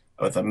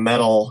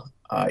metal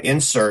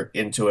insert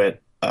into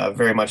it,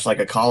 very much like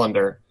a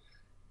colander,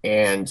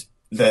 and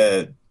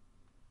the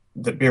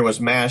beer was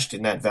mashed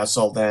in that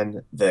vessel.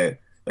 Then the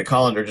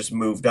colander just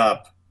moved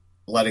up,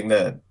 letting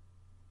the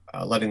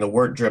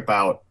wort drip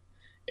out,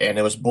 and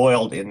it was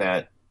boiled in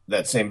that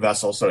same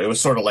vessel. So it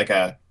was sort of like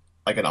an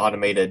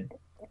automated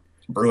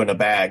brew in a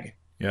bag.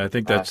 Yeah, I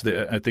think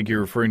I think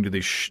you're referring to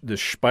the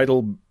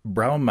Speitel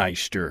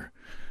Braumeister,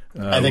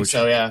 I think which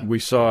so. Yeah. we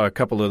saw a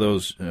couple of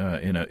those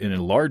in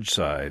a large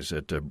size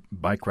at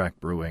Bike Rack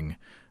Brewing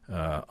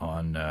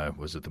on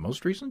was it the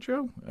most recent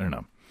show? I don't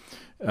know.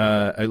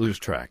 I lose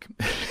track.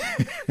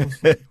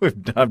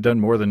 I've done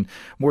more than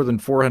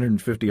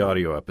 450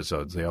 audio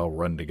episodes. They all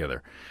run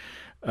together.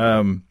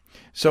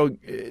 So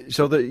as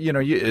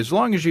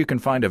long as you can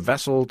find a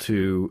vessel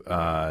to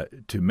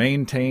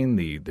maintain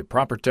the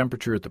proper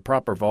temperature at the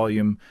proper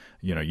volume,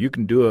 you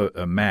can do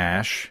a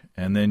mash,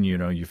 and then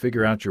you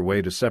figure out your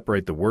way to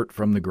separate the wort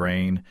from the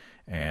grain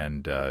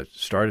and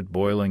start it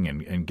boiling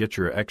and get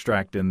your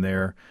extract in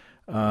there.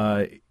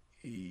 The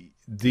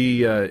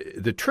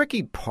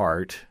tricky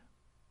part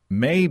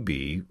may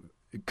be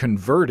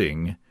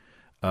converting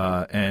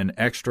an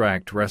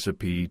extract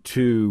recipe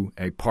to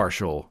a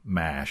partial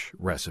mash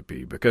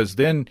recipe, because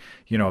then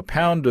a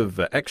pound of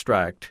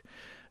extract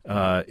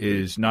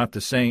is not the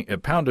same. A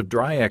pound of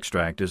dry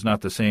extract is not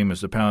the same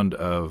as a pound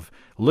of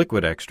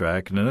liquid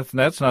extract, and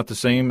that's not the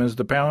same as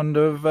the pound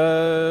of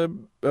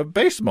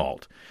base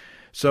malt.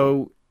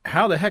 So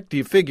how the heck do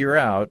you figure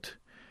out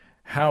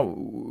how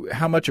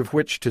much of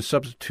which to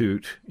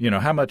substitute?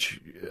 How much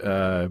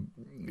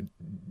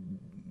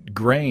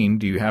grain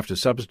do you have to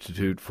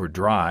substitute for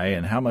dry,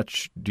 and how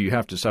much do you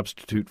have to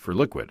substitute for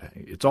liquid?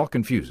 It's all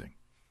confusing.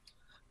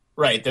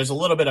 Right. There's a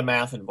little bit of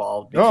math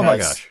involved Oh my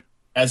because, gosh.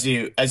 as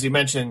you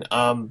mentioned,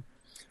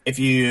 if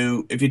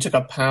you took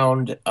a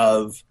pound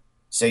of,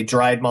 say,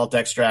 dried malt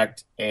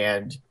extract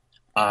and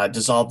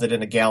dissolved it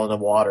in a gallon of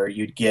water,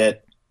 you'd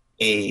get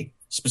a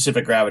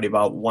specific gravity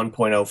about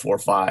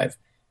 1.045.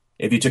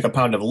 If you took a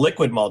pound of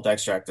liquid malt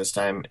extract this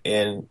time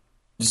and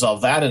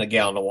dissolve that in a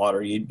gallon of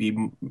water, you'd be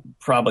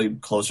probably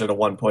closer to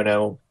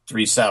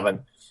 1.037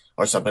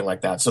 or something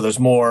like that. So there's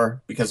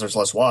more, because there's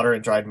less water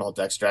in dried malt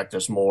extract.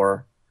 There's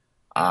more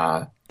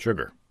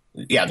Sugar.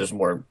 yeah. There's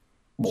more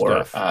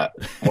Stuff.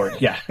 more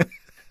yeah,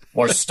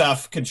 more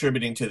stuff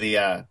contributing to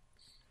the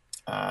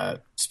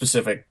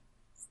specific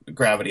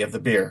gravity of the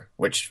beer,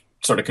 which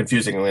sort of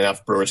confusingly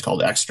enough, brewers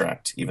called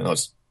extract, even though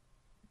it's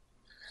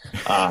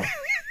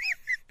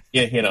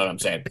yeah, you know what I'm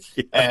saying.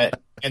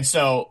 And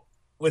so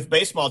with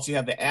base malts, you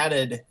have the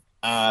added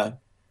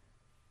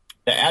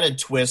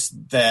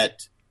twist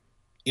that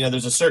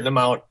there's a certain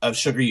amount of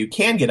sugar you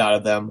can get out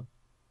of them,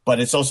 but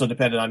it's also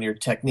dependent on your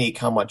technique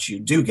how much you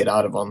do get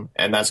out of them,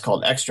 and that's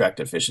called extract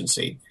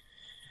efficiency.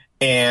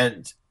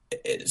 And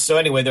so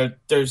anyway,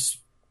 there's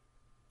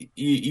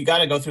you got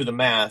to go through the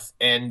math,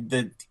 and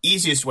the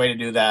easiest way to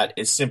do that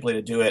is simply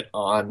to do it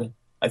on.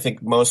 I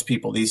think most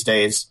people these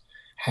days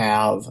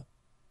have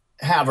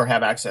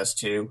access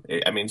to.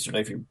 I mean,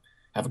 certainly if you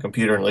have a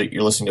computer and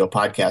you're listening to a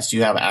podcast,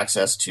 you have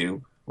access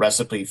to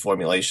recipe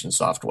formulation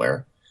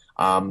software.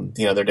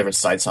 There are different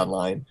sites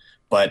online,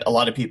 but a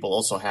lot of people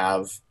also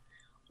have,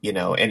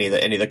 any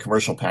of the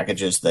commercial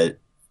packages that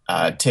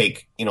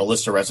take,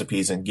 list of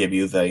recipes and give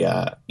you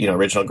the,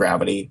 original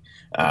gravity,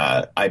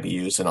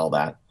 IBUs and all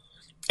that.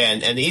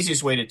 And the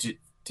easiest way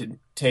to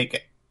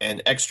take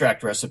an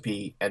extract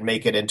recipe and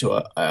make it into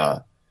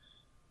a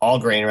all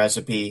grain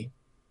recipe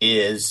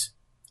is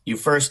you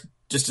first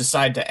just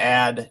decide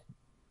to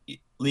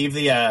leave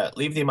the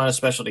amount of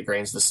specialty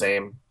grains the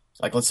same.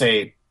 Like let's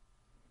say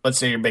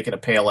you're making a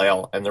pale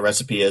ale and the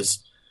recipe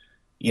is,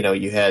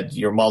 you had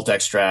your malt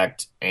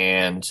extract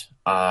and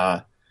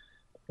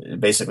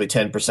basically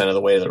 10% of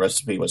the way of the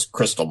recipe was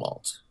crystal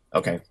malt.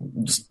 Okay,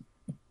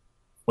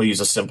 we'll use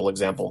a simple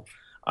example.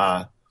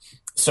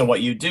 So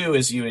what you do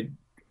is you would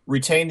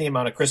retain the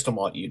amount of crystal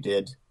malt you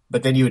did,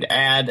 but then you would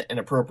add an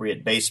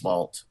appropriate base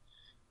malt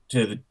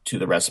to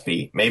the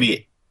recipe.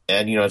 Maybe,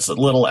 and it's as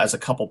little as a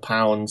couple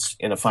pounds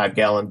in a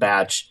 5-gallon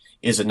batch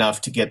is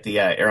enough to get the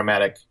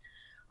aromatic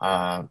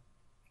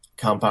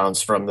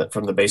compounds from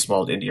the base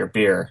malt into your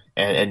beer.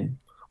 And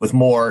with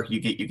more, you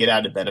get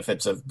added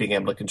benefits of being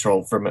able to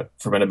control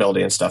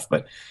fermentability and stuff.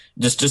 But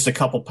just a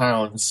couple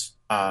pounds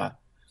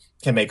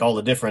can make all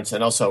the difference.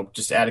 And also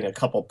just adding a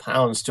couple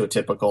pounds to a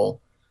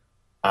typical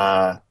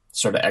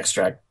sort of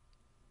extract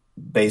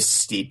base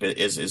steep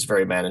is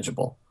very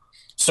manageable.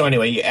 So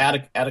anyway, you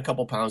add a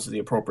couple pounds of the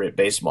appropriate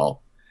base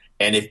malt.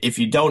 And if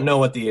you don't know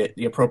what the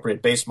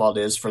appropriate base malt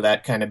is for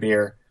that kind of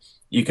beer,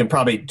 you can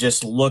probably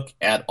just look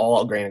at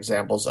all grain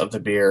examples of the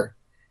beer,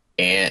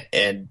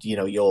 and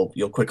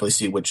you'll quickly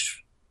see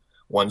which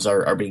ones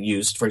are being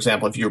used. For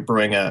example, if you're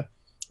brewing a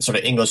sort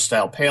of English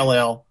style pale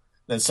ale,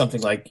 then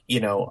something like,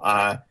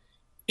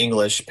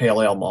 English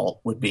pale ale malt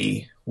would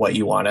be what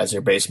you want as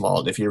your base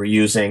malt. If you were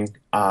using,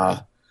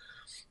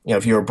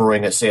 if you were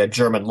brewing, say, a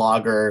German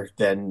lager,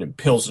 then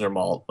Pilsner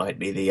malt might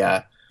be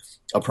the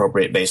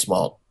appropriate base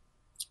malt.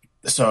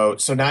 So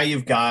now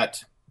you've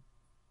got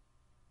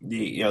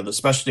the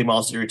specialty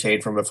malts that you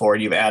retained from before.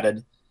 You've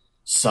added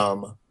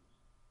some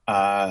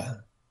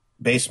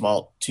base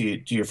malt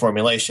to your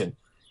formulation.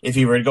 If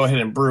you were to go ahead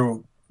and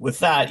brew with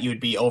that, you would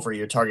be over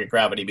your target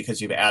gravity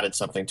because you've added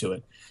something to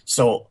it.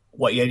 So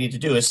what you need to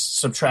do is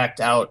subtract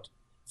out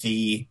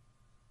the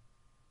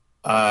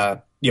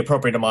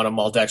appropriate amount of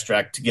malt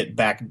extract to get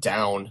back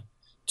down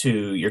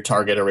to your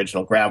target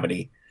original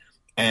gravity.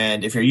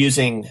 And if you're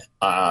using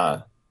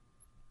the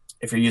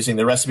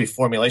recipe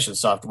formulation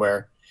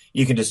software,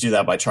 you can just do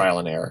that by trial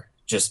and error.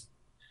 Just,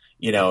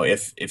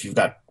 if you've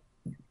got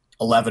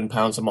 11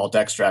 pounds of malt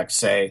extract,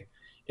 say,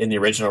 in the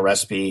original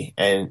recipe,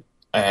 and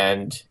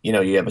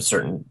you have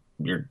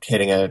you're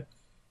hitting a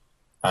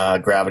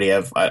gravity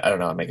of, I don't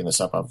know, I'm making this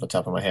up off the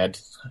top of my head.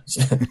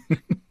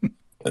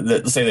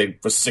 Let's say they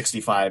was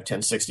 65,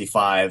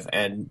 1065,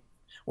 and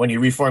when you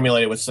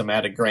reformulate it with some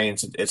added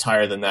grains, it's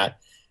higher than that.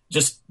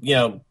 Just,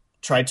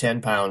 try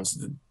 10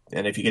 pounds,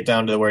 and if you get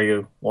down to where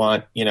you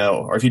want,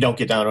 or if you don't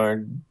get down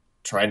to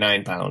try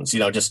 9 pounds,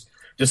 just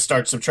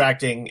start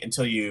subtracting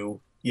until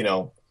you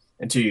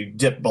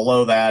dip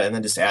below that, and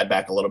then just add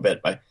back a little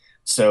bit. By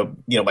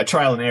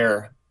trial and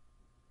error,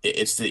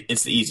 it's the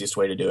easiest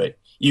way to do it.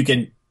 You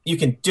can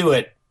do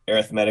it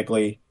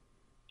arithmetically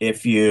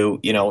if you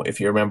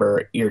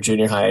remember your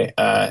junior high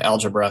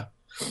algebra,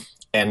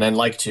 and then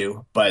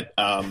but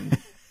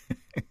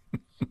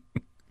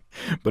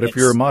but if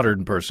you're a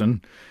modern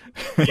person,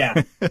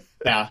 yeah.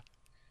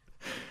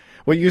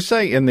 Well, you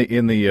say in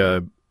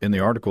the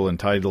article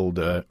entitled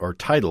or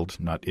titled,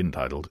 not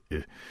entitled,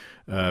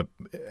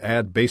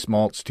 add base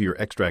malts to your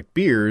extract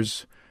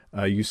beers.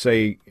 You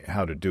say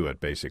how to do it,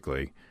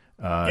 basically.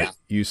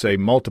 You say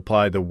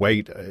multiply the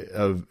weight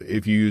of,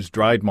 if you use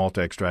dried malt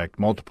extract,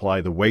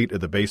 multiply the weight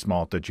of the base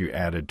malt that you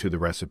added to the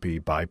recipe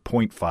by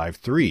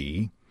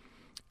 0.53,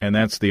 and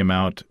that's the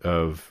amount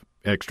of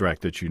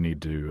extract that you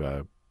need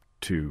to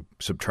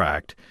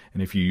subtract.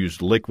 And if you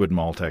use liquid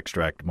malt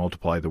extract,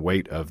 multiply the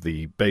weight of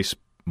the base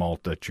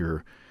malt that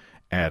you're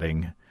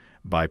adding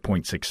by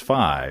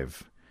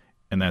 0.65,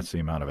 and that's the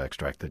amount of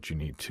extract that you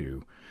need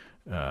to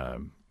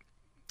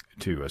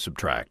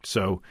subtract.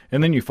 So,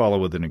 and then you follow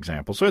with an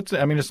example. So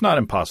it's not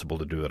impossible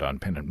to do it on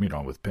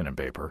with pen and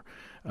paper.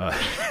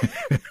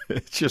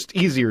 It's just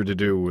easier to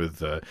do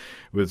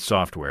with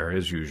software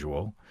as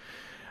usual.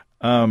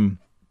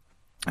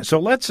 So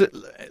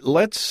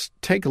let's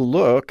take a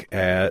look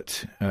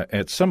at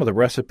some of the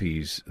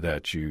recipes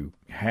that you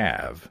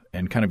have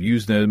and kind of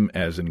use them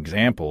as an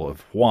example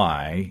of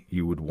why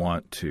you would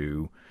want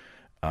to,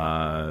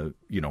 why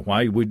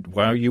you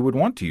would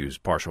want to use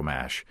partial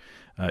mash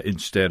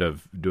instead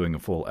of doing a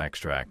full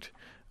extract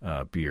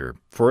beer.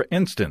 For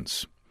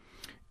instance,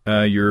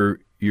 your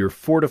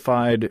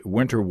fortified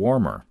winter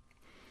warmer.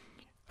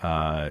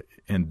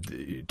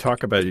 And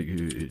talk about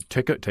it.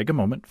 Take a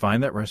moment,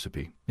 find that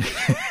recipe.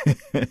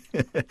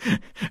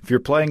 If you're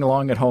playing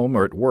along at home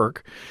or at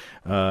work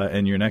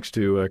and you're next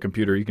to a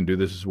computer, you can do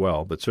this as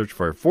well. But search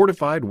for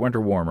fortified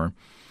winter warmer.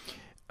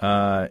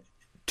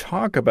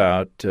 Talk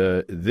about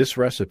this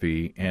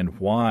recipe and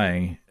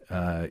why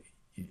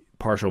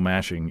partial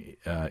mashing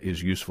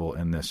is useful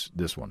in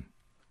this one.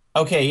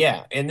 Okay,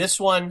 yeah. In this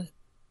one,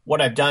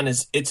 what I've done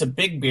is it's a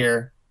big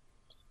beer,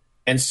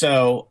 and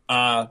so.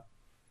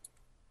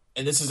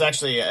 And this is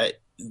actually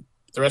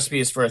the recipe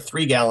is for a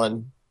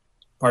 3-gallon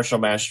partial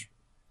mash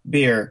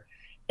beer,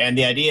 and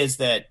the idea is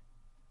that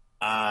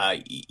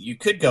you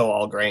could go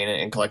all grain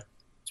and collect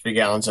 3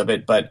 gallons of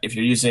it, but if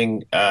you're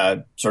using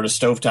sort of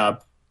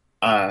stovetop,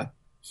 a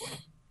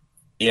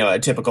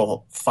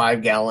typical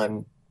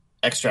 5-gallon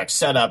extract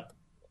setup,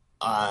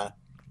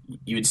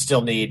 you would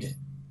still need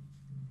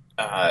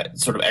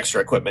sort of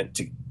extra equipment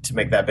to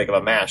make that big of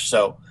a mash.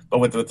 So, but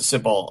with the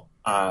simple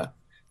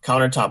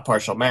countertop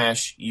partial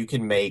mash, you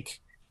can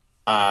make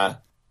a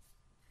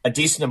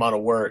decent amount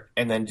of wort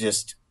and then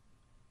just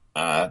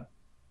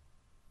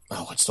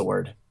what's the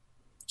word?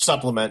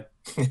 Supplement.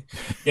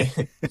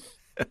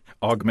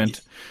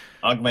 Augment.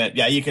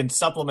 Yeah, you can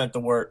supplement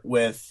the wort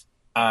with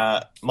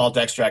malt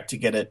extract to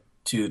get it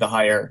to the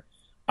higher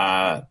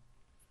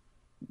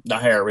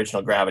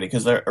original gravity,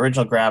 because the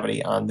original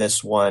gravity on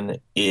this one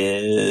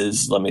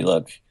is, let me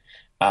look,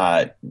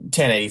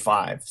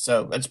 1085.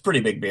 So that's a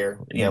pretty big beer.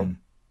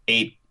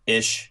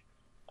 8-ish.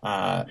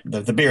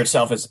 The beer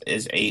itself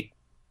is 8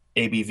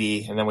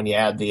 ABV, and then when you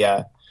add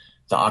the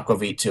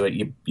aquavit to it,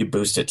 you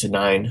boost it to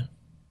 9.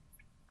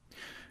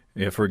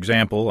 Yeah, for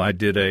example, I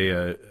did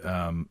a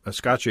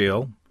Scotch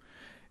ale,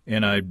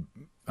 and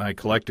I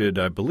collected,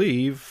 I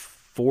believe,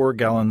 4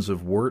 gallons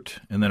of wort,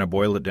 and then I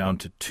boiled it down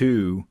to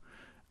 2,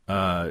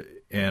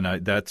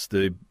 and that's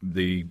the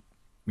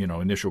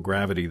initial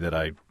gravity that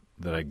I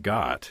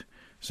got.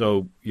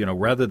 So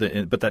rather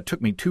than, but that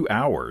took me 2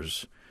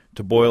 hours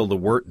to boil the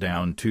wort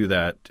down to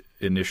that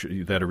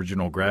that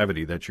original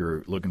gravity that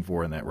you're looking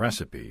for in that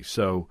recipe.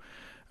 So,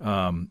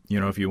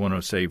 if you want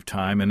to save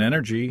time and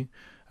energy,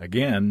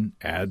 again,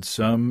 add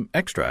some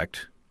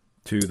extract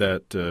to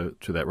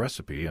that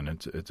recipe, and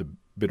it's a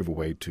bit of a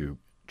way to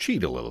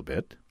cheat a little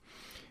bit.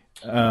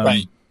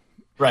 Right.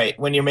 Right.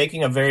 When you're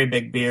making a very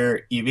big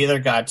beer, you've either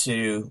got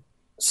to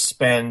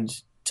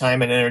spend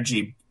time and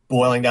energy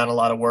boiling down a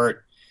lot of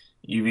wort.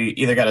 You've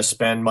either got to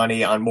spend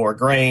money on more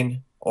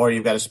grain, or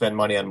you've got to spend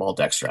money on malt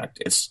extract.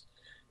 It's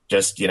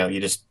just, you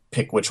just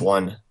pick which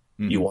one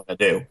you want to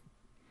do.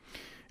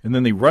 And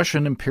then the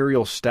Russian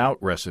Imperial Stout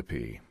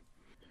recipe.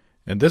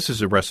 And this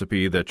is a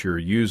recipe that you're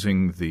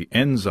using the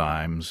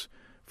enzymes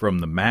from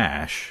the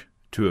mash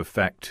to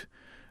affect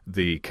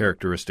the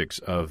characteristics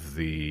of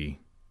the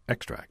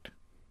extract.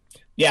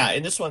 Yeah,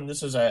 in this one,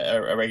 this is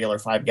a regular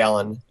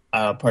 5-gallon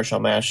partial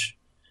mash.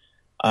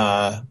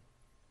 And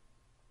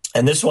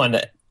this one,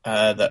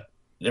 the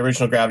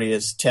original gravity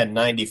is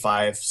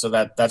 1095, so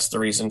that's the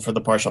reason for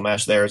the partial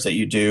mash there is that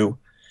you do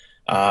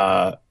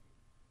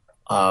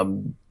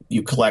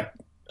you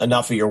collect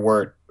enough of your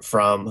wort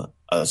from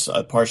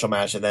a partial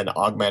mash and then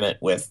augment it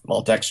with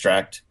malt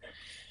extract.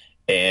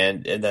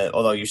 And then,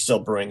 although you're still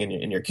brewing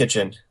in your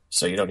kitchen,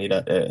 so you don't need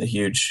a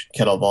huge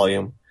kettle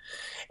volume.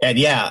 And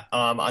yeah,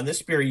 on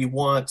this beer, you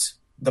want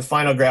the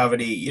final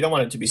gravity. You don't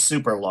want it to be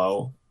super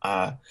low,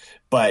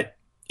 but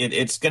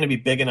it's going to be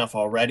big enough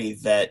already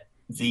that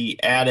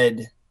the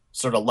added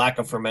sort of lack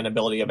of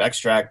fermentability of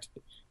extract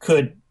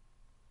could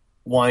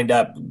wind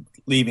up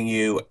leaving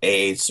you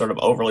a sort of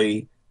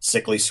overly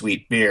sickly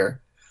sweet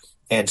beer.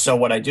 And so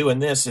what I do in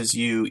this is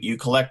you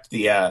collect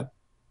the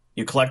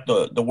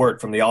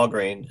wort from the all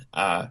grain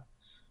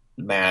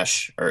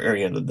mash or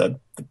the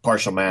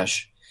partial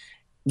mash.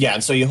 Yeah,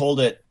 and so you hold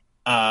it.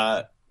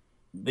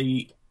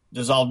 The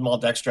dissolved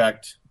malt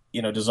extract,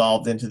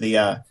 dissolved into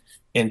the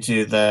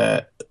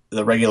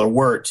regular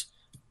wort.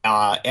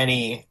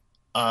 Any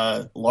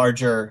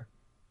larger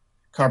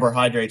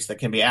carbohydrates that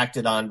can be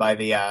acted on by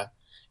the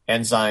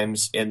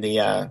enzymes in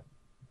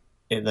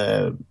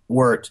the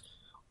wort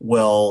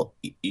will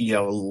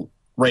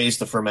raise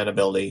the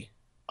fermentability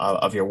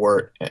of your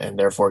wort and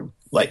therefore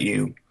let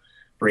you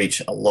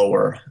reach a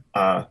lower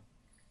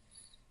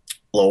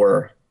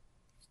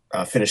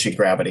finishing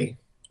gravity,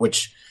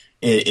 which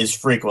is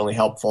frequently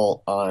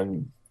helpful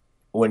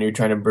when you're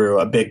trying to brew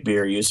a big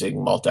beer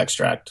using malt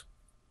extract.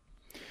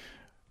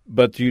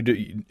 But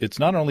it's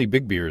not only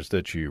big beers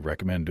that you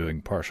recommend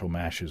doing partial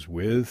mashes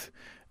with.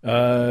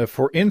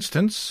 For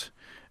instance,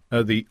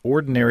 the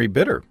ordinary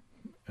bitter,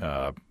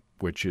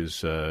 which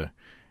is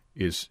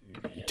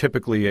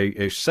typically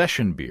a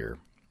session beer.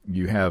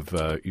 You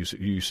have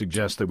you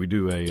suggest that we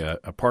do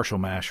a partial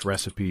mash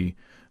recipe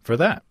for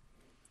that.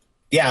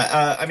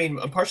 Yeah,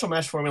 a partial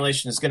mash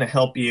formulation is going to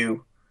help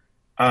you.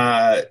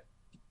 I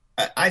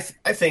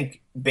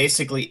think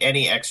basically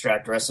any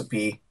extract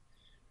recipe,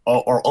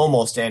 or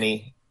almost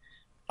any.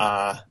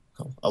 I'll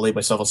leave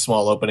myself a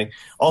small opening.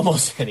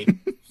 Almost any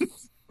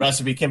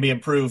recipe can be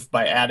improved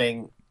by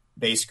adding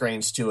base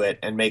grains to it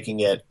and making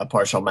it a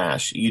partial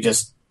mash.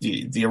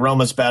 The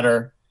aroma's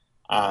better.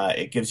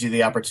 It gives you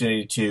the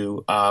opportunity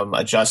to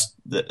adjust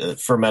the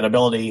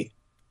fermentability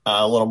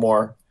a little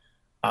more.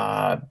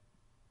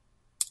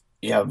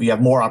 You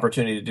have more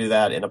opportunity to do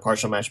that in a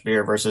partial mash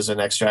beer versus an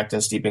extract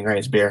and steeping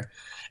grains beer.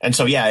 And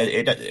so, yeah,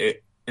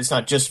 it's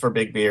not just for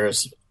big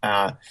beers.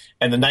 And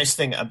the nice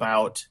thing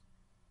about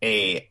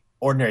a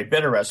ordinary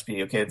bitter recipe,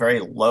 a very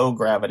low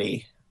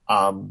gravity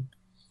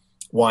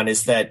one,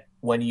 is that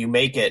when you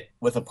make it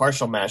with a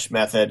partial mash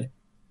method,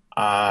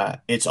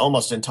 it's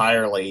almost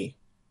entirely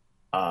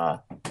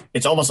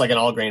it's almost like an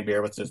all grain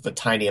beer with the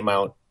tiny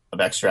amount of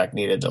extract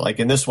needed. Like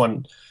in this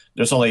one,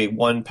 there's only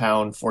 1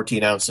 pound,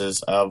 14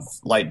 ounces of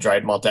light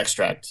dried malt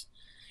extract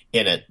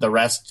in it. The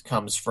rest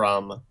comes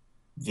from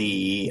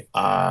the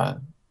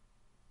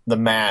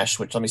mash,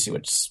 which let me see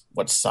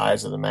what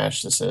size of the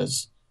mash this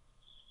is.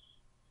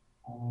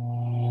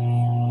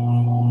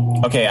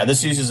 Okay, yeah,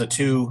 this uses the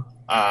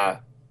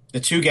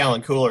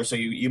 2-gallon cooler. So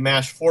you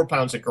mash 4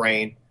 pounds of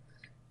grain,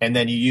 and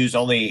then you use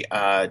only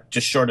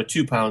just short of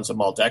 2 pounds of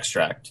malt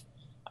extract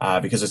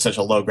because it's such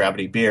a low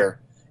gravity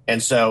beer.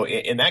 And so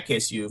in that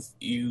case,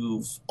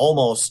 you've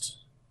almost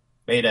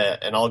made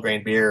an all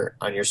grain beer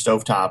on your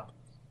stovetop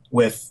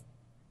with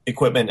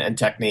equipment and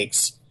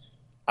techniques,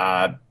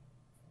 either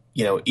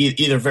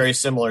very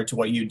similar to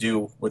what you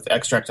do with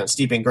extract on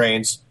steeping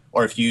grains,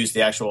 or if you use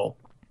the actual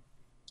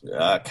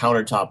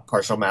countertop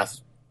partial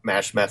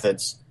mash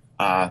methods,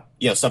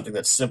 something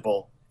that's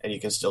simple and you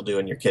can still do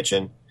in your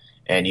kitchen,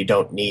 and you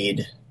don't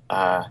need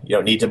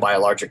to buy a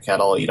larger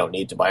kettle. You don't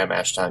need to buy a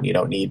mash tun. You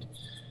don't need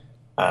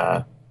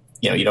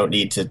you don't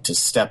need to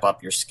step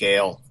up your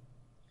scale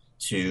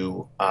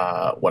to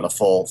what a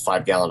full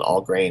 5-gallon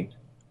all grain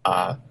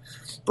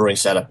brewing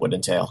setup would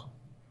entail.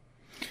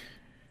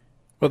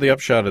 Well, the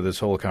upshot of this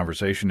whole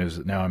conversation is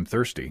that now I'm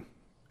thirsty,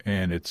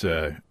 and it's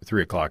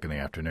 3 o'clock in the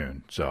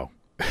afternoon. So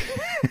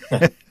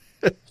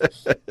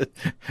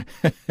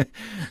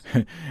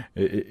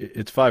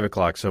it's 5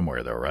 o'clock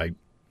somewhere, though, right?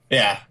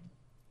 Yeah.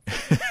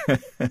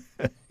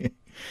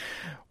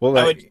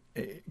 Well,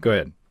 go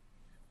ahead.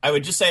 I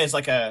would just say it's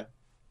like a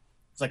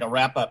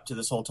wrap up to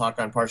this whole talk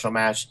on partial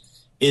mash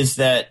is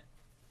that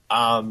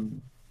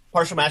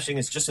partial mashing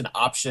is just an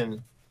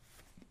option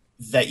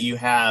that you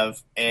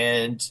have,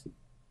 and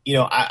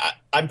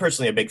I'm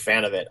personally a big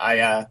fan of it.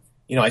 I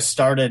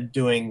started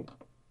doing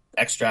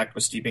extract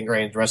with steeping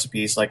grain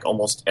recipes like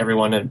almost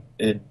everyone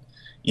who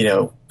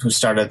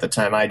started at the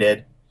time I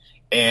did.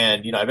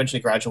 And, I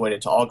eventually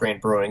graduated to all grain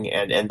brewing,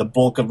 and the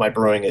bulk of my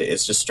brewing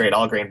is just straight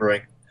all grain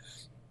brewing.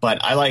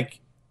 But I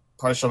like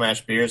partial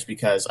mash beers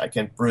because I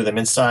can brew them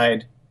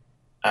inside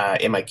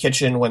in my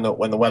kitchen when the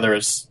weather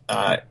is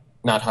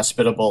not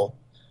hospitable.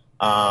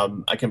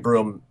 I can brew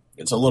them.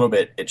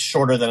 It's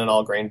shorter than an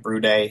all grain brew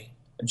day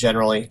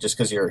generally, just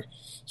because you're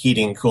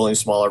heating and cooling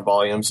smaller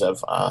volumes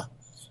of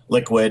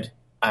liquid.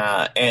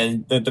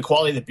 And the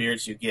quality of the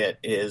beers you get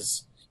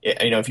is,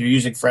 if you're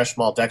using fresh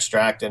malt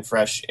extract and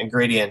fresh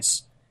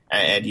ingredients,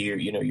 and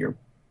you're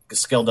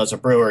skilled as a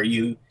brewer,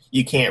 you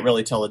can't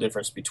really tell the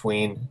difference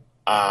between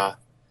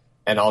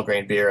an all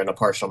grain beer and a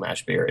partial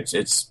mash beer.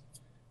 It's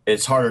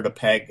harder to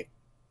peg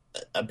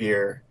a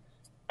beer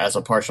as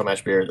a partial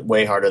mash beer,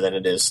 way harder than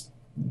it is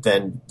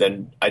than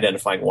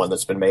identifying one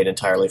that's been made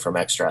entirely from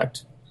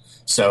extract.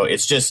 So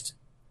it's just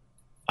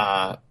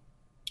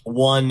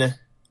one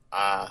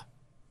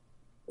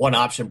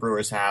option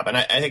brewers have, and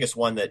I think it's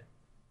one that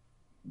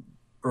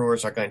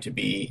brewers are going to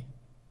be.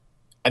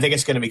 I think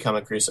it's going to become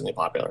increasingly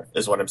popular,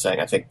 is what I'm saying.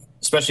 I think,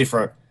 especially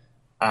for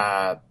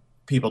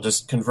people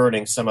just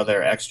converting some of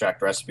their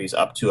extract recipes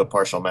up to a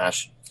partial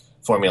mash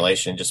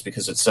formulation, just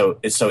because it's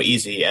so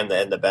easy, and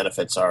the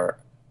benefits are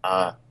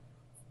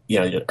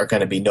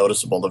going to be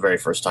noticeable the very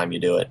first time you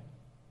do it.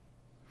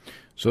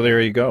 So there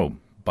you go.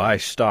 Buy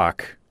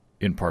stock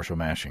in partial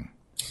mashing.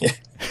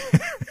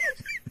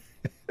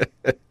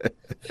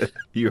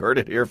 You heard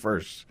it here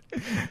first.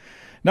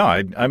 No,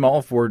 I'm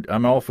all for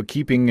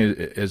keeping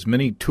as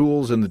many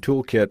tools in the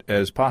toolkit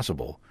as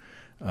possible.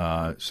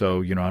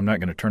 So I'm not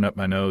going to turn up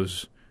my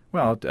nose.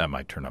 Well, I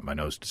might turn up my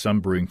nose to some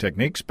brewing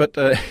techniques, but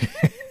but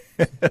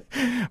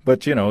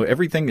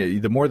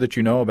everything. The more that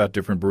you know about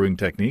different brewing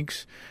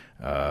techniques,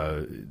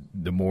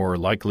 the more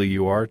likely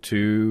you are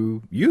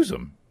to use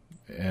them,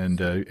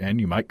 and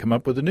you might come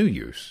up with a new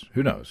use.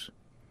 Who knows?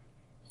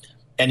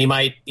 And you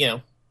might,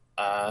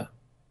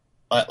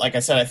 like I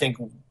said, I think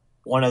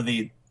one of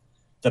the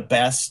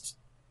best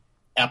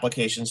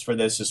applications for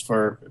this is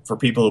for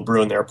people who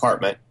brew in their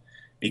apartment,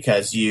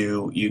 because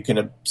you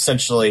can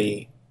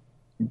essentially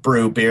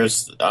brew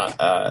beers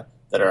that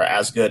are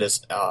as good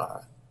as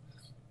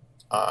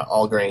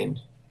all grain,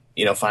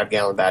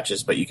 5-gallon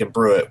batches, but you can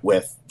brew it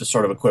with the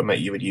sort of equipment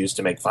you would use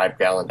to make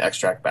 5-gallon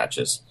extract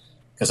batches.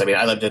 Because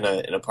I lived in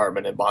an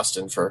apartment in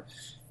Boston for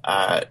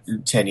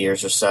 10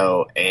 years or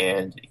so,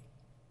 and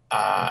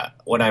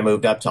when I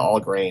moved up to all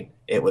grain,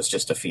 it was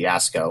just a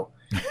fiasco.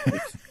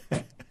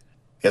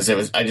 Because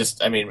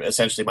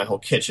essentially my whole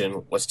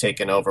kitchen was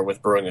taken over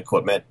with brewing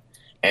equipment,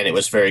 and it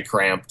was very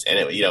cramped, and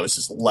it was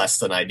just less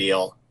than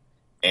ideal.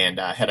 And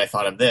had I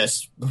thought of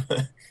this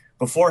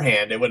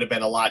beforehand, it would have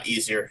been a lot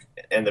easier,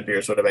 and the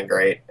beers would have been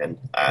great. And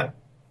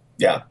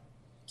yeah.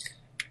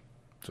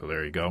 So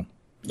there you go.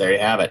 There you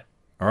have it.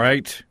 All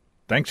right.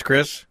 Thanks,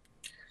 Chris.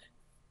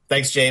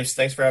 Thanks, James.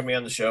 Thanks for having me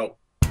on the show.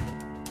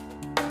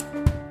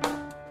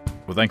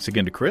 Well, thanks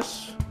again to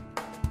Chris.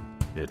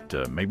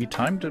 It may be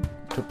time to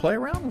play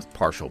around with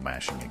partial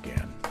mashing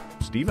again.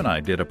 Steve and I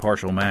did a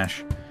partial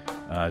mash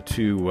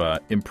to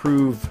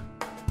improve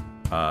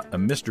a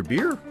Mr.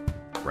 Beer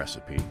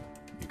recipe.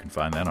 You can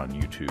find that on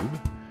YouTube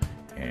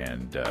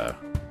and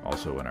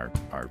also in our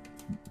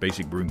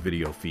Basic Brewing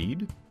video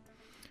feed.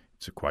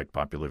 It's a quite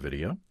popular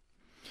video.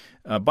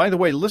 By the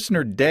way,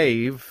 listener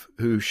Dave,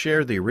 who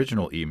shared the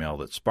original email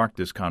that sparked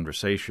this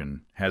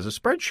conversation, has a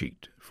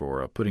spreadsheet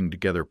for putting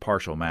together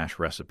partial mash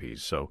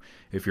recipes. So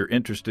if you're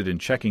interested in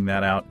checking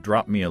that out,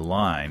 drop me a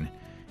line,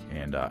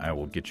 and I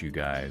will get you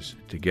guys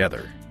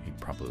together. He'd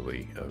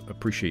probably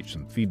appreciate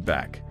some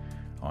feedback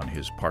on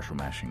his partial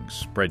mashing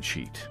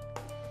spreadsheet.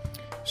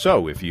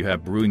 So if you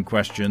have brewing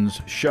questions,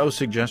 show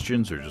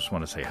suggestions, or just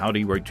want to say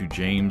howdy, write to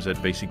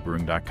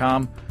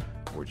james@basicbrewing.com,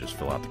 or just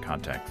fill out the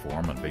contact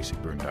form on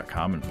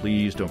basicbrewing.com, and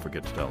please don't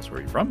forget to tell us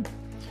where you're from.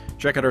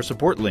 Check out our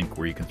support link,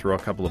 where you can throw a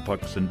couple of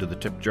bucks into the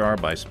tip jar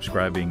by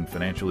subscribing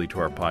financially to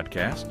our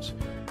podcasts.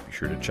 Be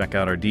sure to check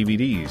out our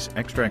DVDs,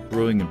 Extract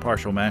Brewing and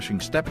Partial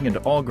Mashing, Stepping into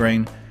All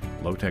Grain,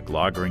 Low-Tech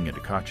Lagering and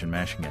Decoction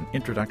Mashing, and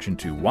Introduction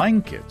to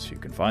Wine Kits. You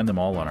can find them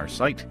all on our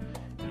site.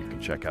 You can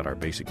check out our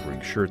Basic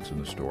Brewing shirts in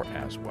the store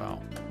as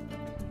well.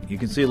 You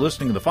can see a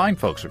listing of the fine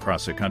folks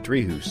across the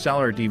country who sell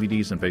our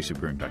DVDs on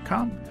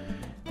basicbrewing.com.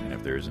 And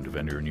if there isn't a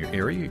vendor in your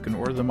area, you can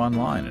order them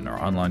online in our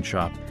online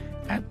shop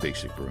at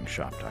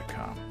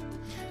basicbrewingshop.com.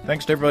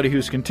 Thanks to everybody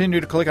who's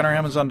continued to click on our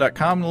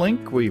Amazon.com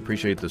link. We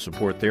appreciate the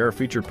support there. Our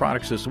featured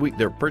products this week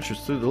that are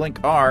purchased through the link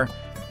are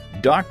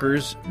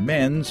Docker's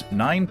Men's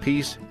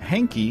 9-piece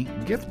Hanky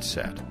gift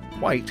set,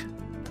 white,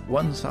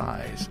 one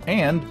size,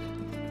 and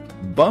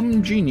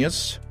Bum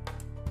Genius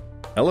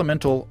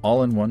Elemental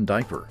All-in-One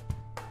Diaper.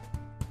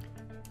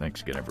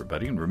 Thanks again,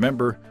 everybody. And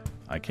remember,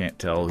 I can't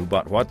tell who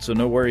bought what, so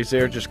no worries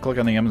there. Just click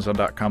on the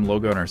Amazon.com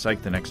logo on our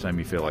site the next time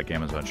you feel like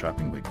Amazon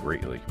shopping. We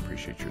greatly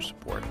appreciate your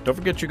support. Don't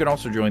forget you can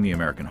also join the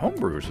American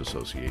Homebrewers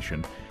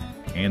Association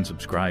and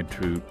subscribe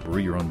to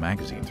Brew Your Own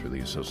magazine through the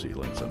associated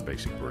links on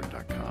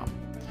basicbrewing.com.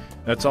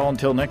 That's all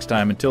until next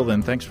time. Until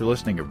then, thanks for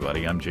listening,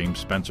 everybody. I'm James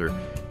Spencer.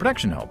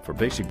 Production help for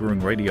Basic Brewing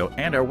Radio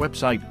and our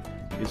website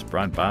is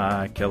brought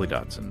by Kelly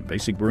Dotson.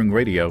 Basic Brewing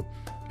Radio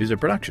is a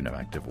production of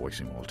Active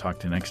Voicing. We'll talk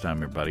to you next time,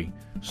 everybody.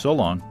 So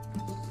long.